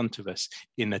person in front of us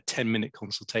in a 10-minute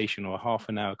consultation or a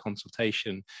half-an-hour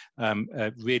consultation.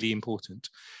 Really important.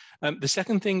 The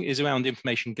second thing is around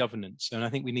information governance, and I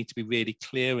think we need to be really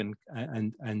clear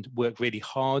and work really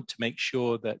hard to make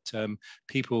sure that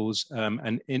people's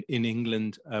and in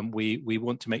England we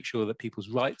want to make sure that people's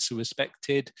rights are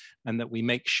respected, and that we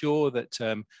make sure that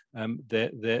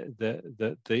the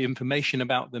information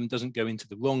about them doesn't go into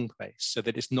the wrong place, so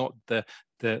that it's not the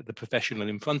the professional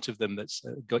in front of them that's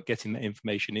getting that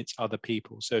information. It's other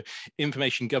people. So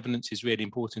information governance is really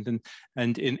important.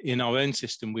 And in our own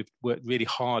system, we've worked really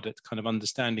hard at kind of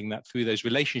understanding that through those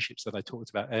relationships that I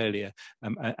talked about earlier,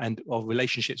 and our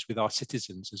relationships with our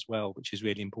citizens as well, which is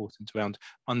really important around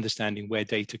understanding where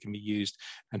data can be used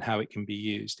and how it can be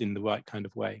used in the right kind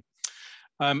of way.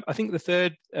 I think the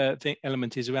third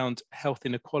element is around health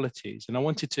inequalities, and I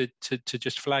wanted to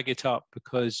just flag it up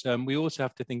because we also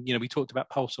have to think, we talked about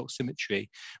pulse oximetry.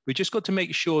 We just got to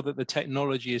make sure that the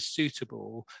technology is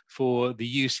suitable for the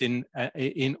use in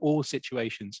all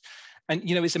situations. And,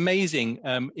 it's amazing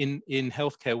in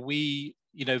healthcare, we,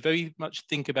 very much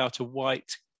think about a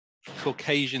white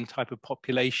Caucasian type of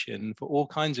population for all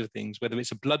kinds of things, whether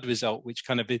it's a blood result, which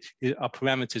kind of are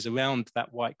parameters around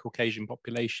that white Caucasian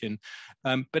population.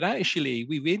 But actually,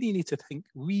 we really need to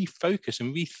refocus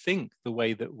and rethink the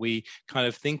way that we kind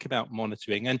of think about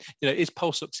monitoring. And, is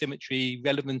pulse oximetry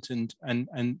relevant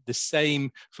and the same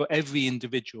for every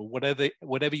individual,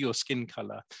 whatever your skin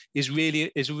color, is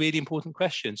a really important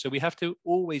question. So we have to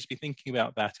always be thinking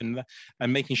about that and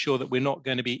making sure that we're not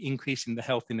going to be increasing the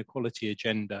health inequality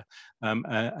agenda.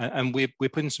 And we're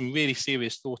putting some really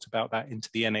serious thought about that into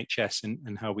the NHS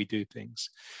and how we do things.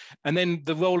 And then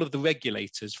the role of the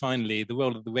regulators, finally, the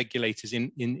role of the regulators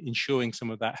in ensuring some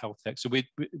of that health tech. So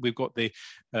we've got the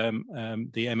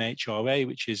MHRA,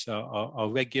 which is our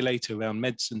regulator around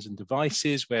medicines and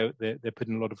devices, where they're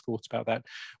putting a lot of thought about that.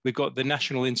 We've got the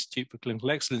National Institute for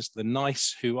Clinical Excellence, the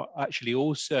NICE, who are actually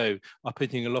also are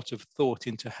putting a lot of thought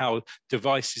into how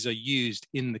devices are used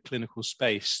in the clinical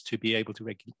space to be able to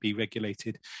be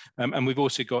regulated. And we've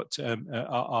also got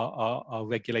our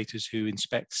regulators who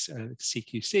inspects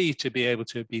CQC to be able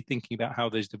to be thinking about how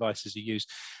those devices are used.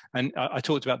 And I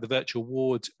talked about the virtual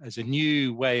ward as a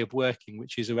new way of working,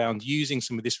 which is around using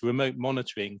some of this remote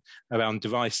monitoring around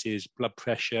devices, blood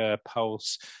pressure,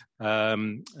 pulse,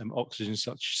 oxygen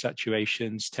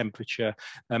saturations, temperature,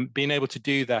 being able to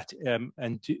do that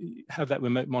and have that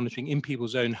remote monitoring in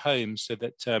people's own homes so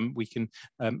that we can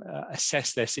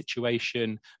assess their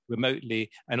situation remotely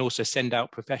and also send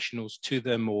out professionals to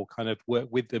them or kind of work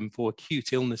with them for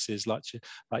acute illnesses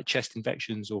like chest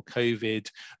infections or COVID,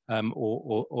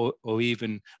 or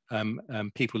even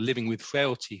people living with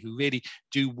frailty who really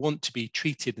do want to be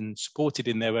treated and supported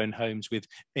in their own homes with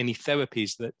any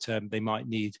therapies that they might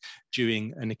need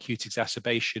during an acute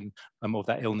exacerbation of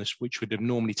that illness, which would have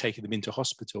normally taken them into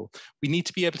hospital. We need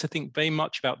to be able to think very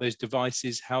much about those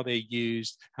devices, how they're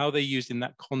used in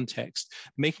that context,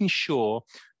 making sure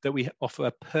that we offer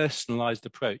a personalized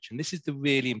approach. And this is the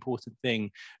really important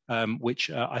thing, which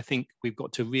I think we've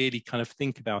got to really kind of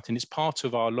think about. And it's part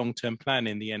of our long-term plan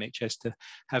in the NHS to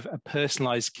have a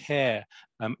personalized care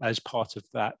as part of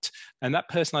that. And that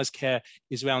personalized care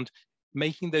is around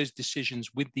making those decisions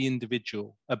with the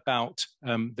individual about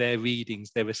their readings,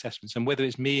 their assessments, and whether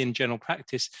it's me in general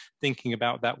practice thinking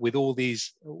about that with all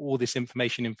this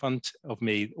information in front of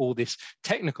me, all this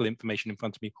technical information in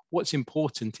front of me. What's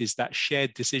important is that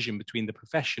shared decision between the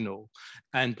professional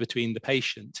and between the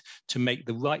patient to make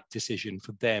the right decision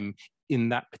for them in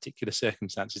that particular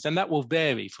circumstances. And that will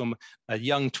vary from a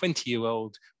young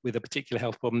 20-year-old with a particular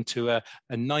health problem to a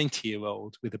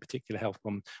 90-year-old with a particular health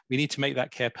problem. We need to make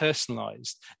that care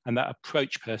personalized and that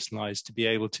approach personalized to be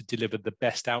able to deliver the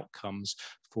best outcomes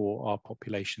for our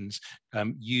populations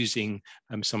using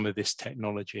some of this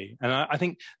technology. And I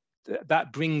think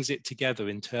that brings it together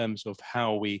in terms of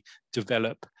how we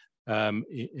develop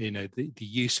the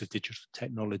use of digital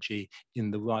technology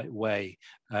in the right way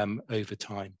over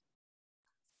time.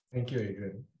 Thank you,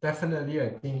 Adrian. Definitely, I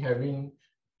think having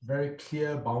very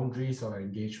clear boundaries of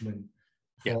engagement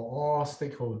for all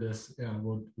stakeholders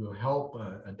will help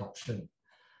adoption.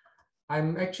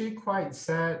 I'm actually quite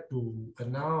sad to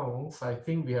announce, I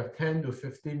think we have 10 to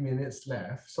 15 minutes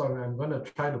left. So I'm going to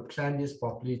try to plan this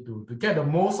properly to get the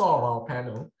most out of our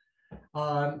panel.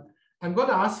 I'm going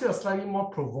to ask you a slightly more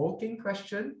provoking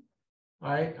question.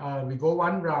 Right? We go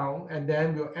one round and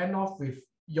then we'll end off with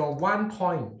your one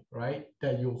point, right,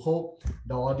 that you hope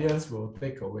the audience will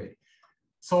take away.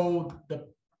 So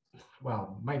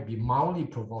might be mildly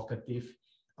provocative.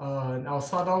 I'll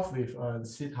start off with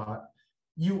Siddharth.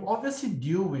 You obviously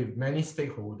deal with many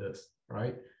stakeholders,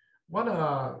 right? What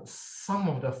are some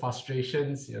of the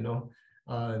frustrations,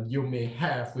 you may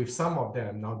have with some of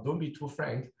them? Now, don't be too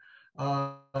frank.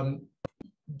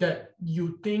 That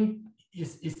you think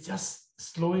is just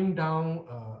slowing down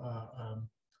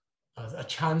a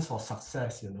chance for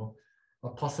success, a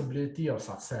possibility of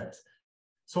success.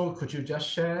 So could you just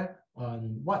share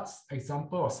what's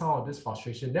example of some of this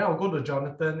frustration? Then I'll go to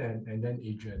Jonathan and then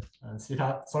Adrian.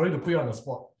 Siddharth, sorry to put you on the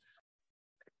spot.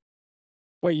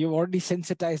 Well, you already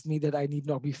sensitized me that I need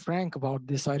not be frank about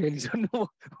this. I really don't know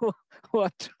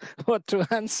what to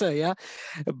answer. Yeah,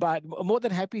 but more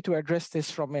than happy to address this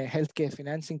from a healthcare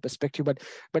financing perspective.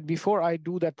 But before I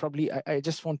do that, probably I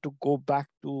just want to go back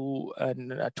to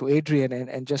Adrian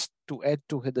and just to add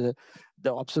to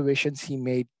the observations he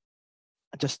made.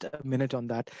 Just a minute on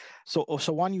that. So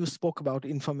one, you spoke about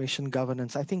information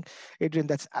governance. I think, Adrian,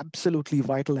 that's absolutely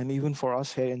vital. And even for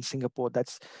us here in Singapore,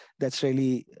 that's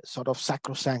really sort of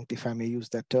sacrosanct, if I may use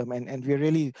that term. And we're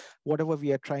really, whatever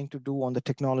we are trying to do on the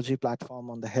technology platform,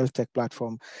 on the health tech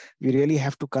platform, we really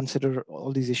have to consider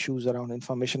all these issues around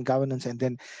information governance. And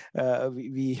then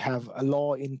we have a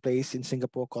law in place in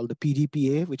Singapore called the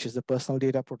PDPA, which is the Personal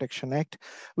Data Protection Act,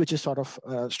 which is sort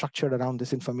of structured around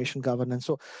this information governance.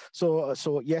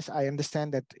 So yes, I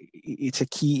understand that it's a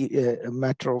key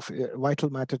matter of vital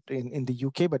matter in the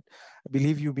UK, but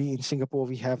believe you me, in Singapore,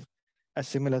 we have a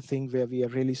similar thing where we are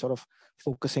really sort of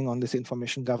focusing on this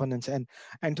information governance. And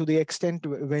to the extent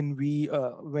when we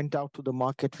went out to the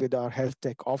market with our health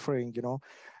tech offering,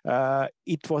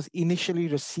 it was initially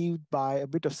received by a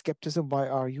bit of skepticism by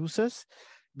our users,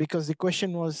 because the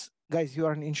question was, guys, you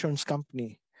are an insurance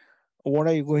company. What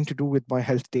are you going to do with my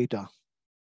health data?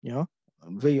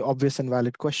 Very obvious and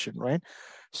valid question, right?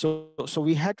 So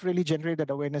we had to really generate that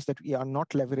awareness that we are not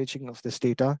leveraging of this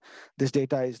data. This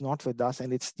data is not with us,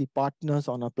 and it's the partners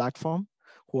on our platform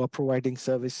who are providing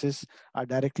services are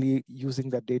directly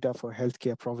using that data for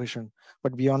healthcare provision.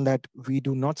 But beyond that, we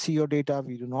do not see your data.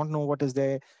 We do not know what is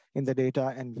there in the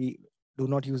data, and we do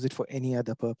not use it for any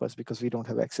other purpose because we don't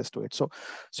have access to it. So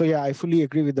yeah, I fully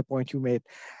agree with the point you made.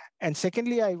 And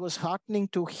secondly, I was heartening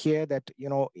to hear that,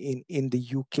 in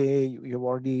the UK, you've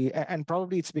already, and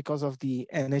probably it's because of the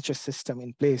NHS system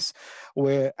in place,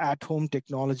 where at-home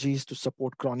technologies to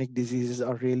support chronic diseases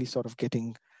are really sort of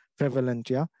getting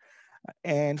prevalent, yeah?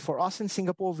 And for us in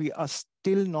Singapore, we are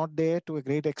still not there to a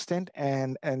great extent.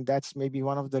 And that's maybe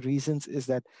one of the reasons is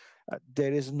that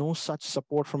there is no such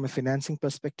support from a financing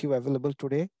perspective available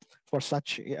today for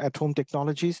such at-home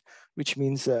technologies, which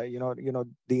means,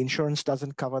 the insurance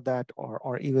doesn't cover that,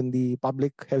 or even the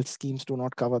public health schemes do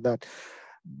not cover that.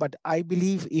 But I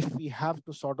believe if we have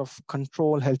to sort of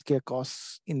control healthcare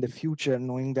costs in the future,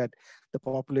 knowing that the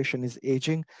population is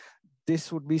aging,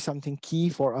 this would be something key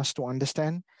for us to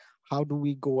understand. How do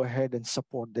we go ahead and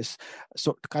support this?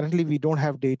 So currently we don't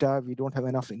have data. We don't have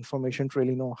enough information to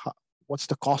really know what's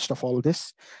the cost of all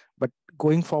this. But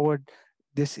going forward,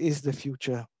 this is the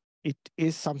future. It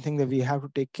is something that we have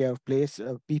to take care of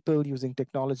people using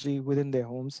technology within their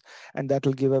homes, and that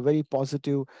will give a very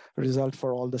positive result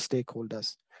for all the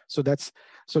stakeholders. So that's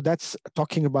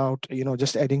talking about,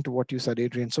 just adding to what you said,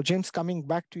 Adrian. So James, coming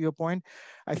back to your point,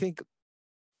 I think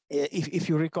if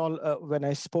you recall, when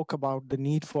I spoke about the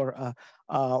need for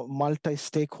a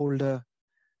multi-stakeholder,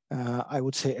 I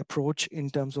would say, approach in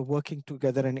terms of working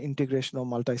together and integration of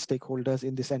multi-stakeholders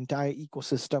in this entire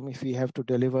ecosystem, if we have to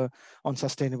deliver on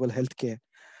sustainable healthcare.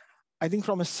 I think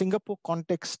from a Singapore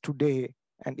context today,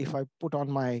 and if I put on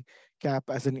my cap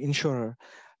as an insurer,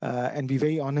 and be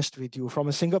very honest with you, from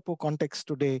a Singapore context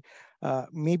today,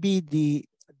 maybe the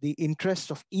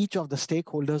interests of each of the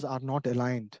stakeholders are not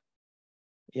aligned.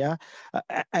 Yeah,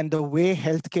 and the way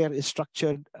healthcare is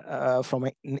structured from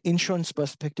an insurance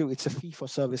perspective, it's a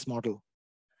fee-for-service model.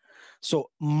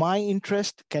 So my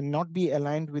interest cannot be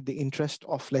aligned with the interest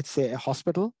of, let's say, a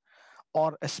hospital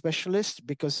or a specialist,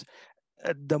 because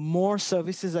the more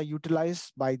services are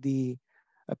utilized by the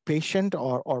patient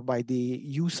or by the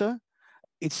user,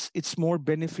 it's more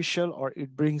beneficial, or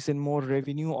it brings in more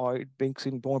revenue, or it brings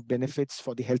in more benefits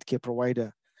for the healthcare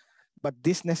provider. But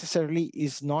this necessarily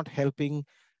is not helping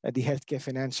the healthcare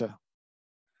financer.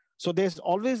 So there's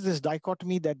always this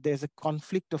dichotomy that there's a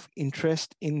conflict of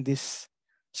interest in this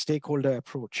stakeholder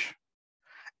approach.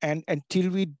 And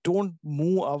until we don't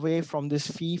move away from this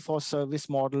fee-for-service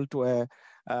model to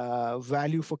a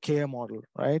value for care model,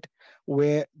 right,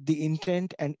 where the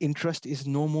intent and interest is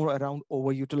no more around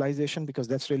overutilization, because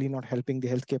that's really not helping the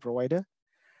healthcare provider,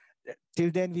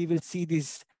 till then we will see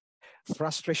these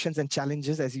frustrations and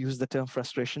challenges, as you use the term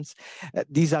frustrations.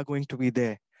 These are going to be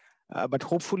there. But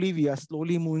hopefully we are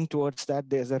slowly moving towards that.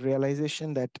 There's a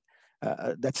realization that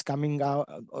that's coming out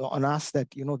on us that,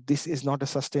 this is not a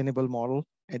sustainable model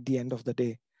at the end of the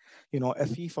day. A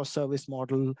fee-for-service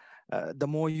model, the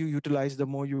more you utilize, the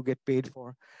more you get paid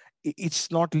for. It's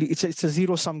a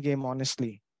zero-sum game,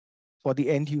 honestly, for the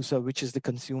end user, which is the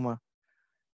consumer.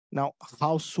 Now,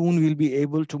 how soon we'll be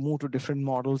able to move to different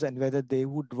models and whether they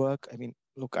would work, I mean,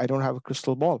 look, I don't have a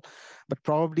crystal ball, but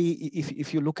probably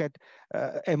if you look at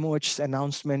MOH's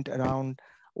announcement around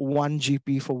one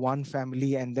GP for one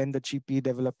family, and then the GP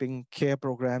developing care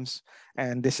programs.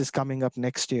 And this is coming up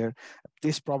next year.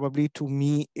 This probably, to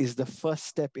me, is the first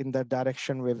step in that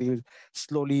direction where we'll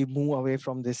slowly move away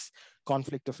from this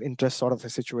conflict of interest sort of a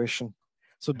situation.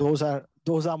 So those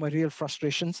are my real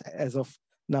frustrations as of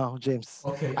now, James.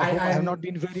 Okay, I hope I have not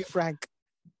been very frank.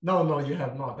 No, you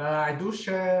have not. I do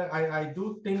share, I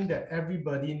do think that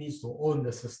everybody needs to own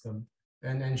the system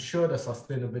and ensure the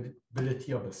sustainability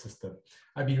of the system.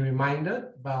 I've been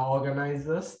reminded by our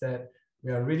organizers that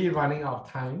we are really running out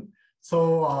of time.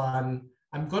 So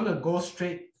I'm going to go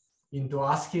straight into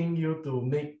asking you to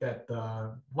make that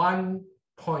one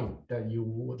point that you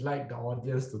would like the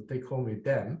audience to take home with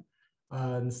them.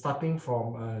 Starting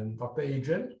from Dr.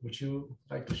 Adrian, would you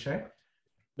like to share?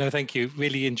 No, thank you.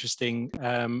 Really interesting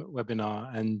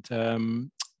webinar. And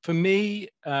for me,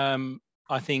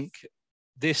 I think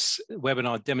this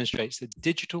webinar demonstrates that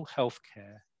digital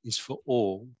healthcare is for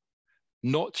all,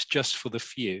 not just for the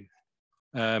few,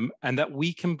 and that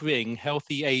we can bring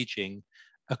healthy aging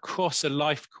across a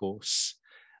life course.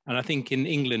 And I think in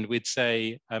England, we'd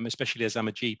say, especially as I'm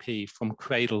a GP, from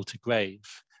cradle to grave,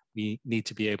 we need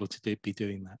to be able to be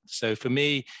doing that. So for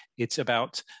me, it's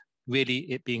about really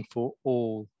it being for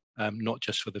all, not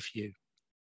just for the few.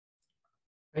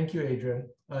 Thank you, Adrian.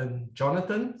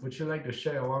 Jonathan, would you like to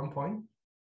share one point?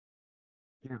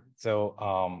 Yeah. So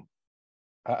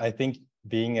I think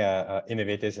being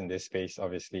innovators in this space,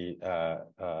 obviously,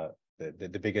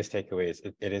 the biggest takeaway is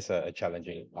it is a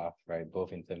challenging path, right?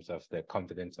 Both in terms of the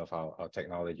confidence of our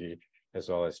technology, as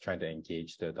well as trying to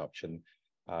engage the adoption.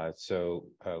 So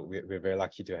we're very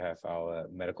lucky to have our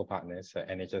medical partners,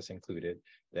 NHS included,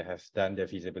 that have done their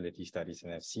feasibility studies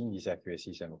and have seen these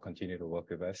accuracies and will continue to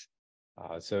work with us.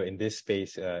 So in this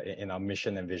space, in our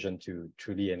mission and vision to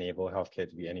truly enable healthcare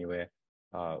to be anywhere,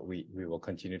 we will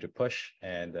continue to push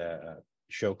and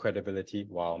show credibility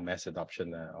while mass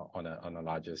adoption on a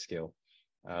larger scale.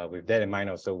 With that in mind,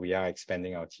 also, we are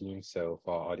expanding our team. So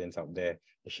for our audience out there,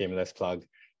 a shameless plug.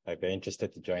 If you're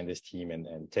interested to join this team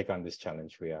and take on this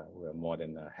challenge, we're more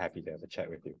than happy to have a chat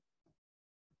with you.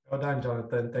 Well done,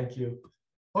 Jonathan. Thank you.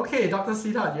 Okay, Dr.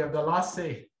 Siddharth, you have the last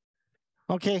say.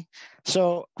 Okay,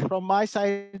 so from my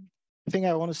side, the thing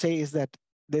I want to say is that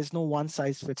there's no one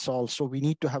size fits all. So we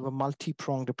need to have a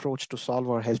multi-pronged approach to solve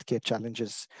our healthcare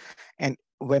challenges. And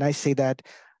when I say that,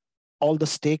 all the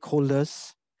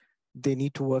stakeholders, they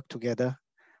need to work together.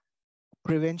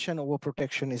 Prevention over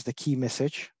protection is the key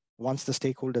message. Once the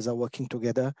stakeholders are working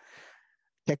together,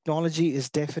 technology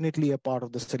is definitely a part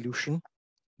of the solution.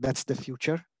 That's the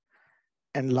future.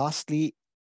 And lastly,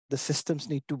 the systems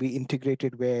need to be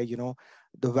integrated where,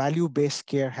 the value-based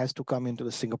care has to come into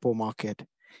the Singapore market.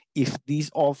 If these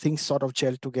all things sort of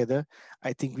gel together,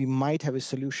 I think we might have a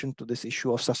solution to this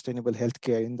issue of sustainable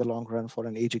healthcare in the long run for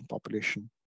an aging population.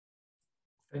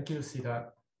 Thank you, Siddharth.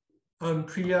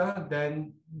 Priya,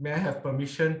 then may I have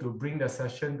permission to bring the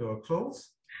session to a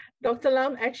close? Dr.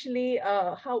 Lam, actually,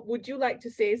 how would you like to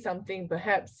say something,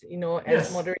 perhaps, as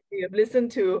Yes. moderator, you've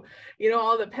listened to,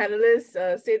 all the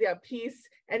panelists say their piece.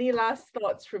 Any last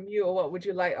thoughts from you, or what would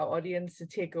you like our audience to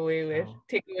take away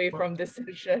from this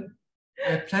session?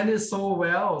 I planned it so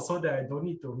well so that I don't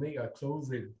need to make a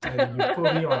closing, and you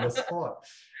put me on the spot.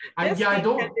 I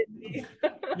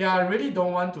really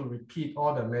don't want to repeat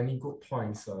all the many good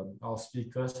points our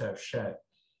speakers have shared.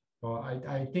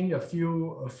 I think a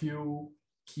few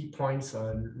key points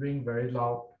ring very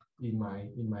loud in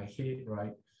my head,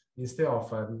 right? Instead of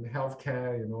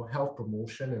healthcare, health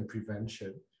promotion and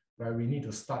prevention, right? We need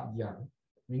to start young.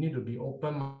 We need to be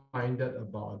open-minded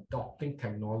about adopting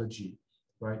technology,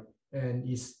 right? And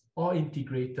it's all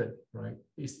integrated, right?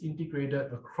 It's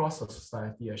integrated across the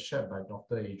society as shared by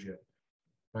Dr. Adrian.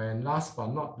 Right? And last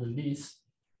but not the least,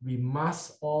 we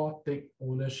must all take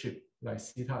ownership, like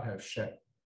Siddharth have shared,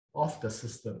 of the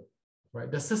system,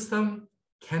 right? The system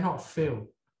cannot fail.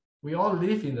 We all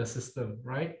live in the system,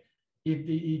 right? If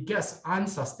it gets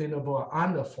unsustainable,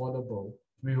 unaffordable,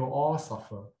 we will all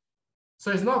suffer. So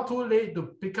it's not too late to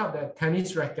pick up that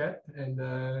tennis racket,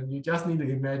 and you just need to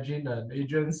imagine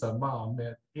Adrian's mom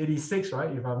at 86,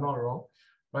 right? If I'm not wrong,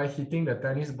 right? Hitting the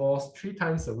tennis balls 3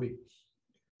 times a week.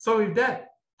 So with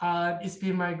that, it's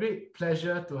been my great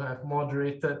pleasure to have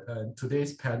moderated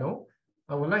today's panel.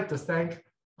 I would like to thank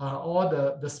all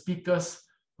the speakers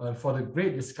for the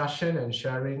great discussion and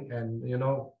sharing, and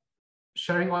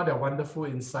sharing all their wonderful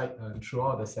insight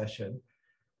throughout the session.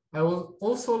 I would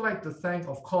also like to thank,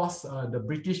 of course, the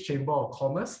British Chamber of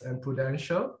Commerce and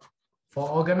Prudential for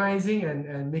organizing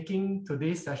and making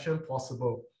today's session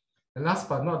possible. And last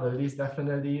but not the least,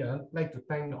 definitely, I'd like to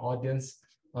thank the audience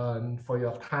for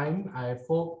your time. I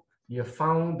hope you have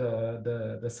found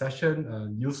the session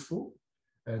useful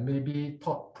and maybe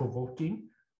thought-provoking,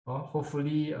 or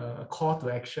hopefully a call to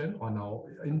action on our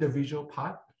individual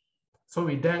part. So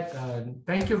with that,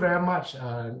 thank you very much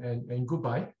and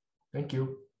goodbye. Thank you.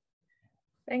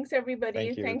 Thanks, everybody.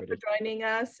 Thank you, Thanks everybody. for joining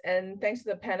us. And thanks to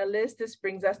the panelists. This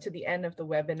brings us to the end of the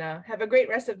webinar. Have a great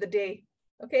rest of the day.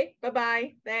 Okay,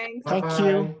 bye-bye. Thanks. Thank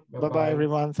you. Bye-bye. Bye-bye,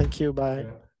 everyone. Thank you. Bye.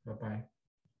 Yeah, bye-bye.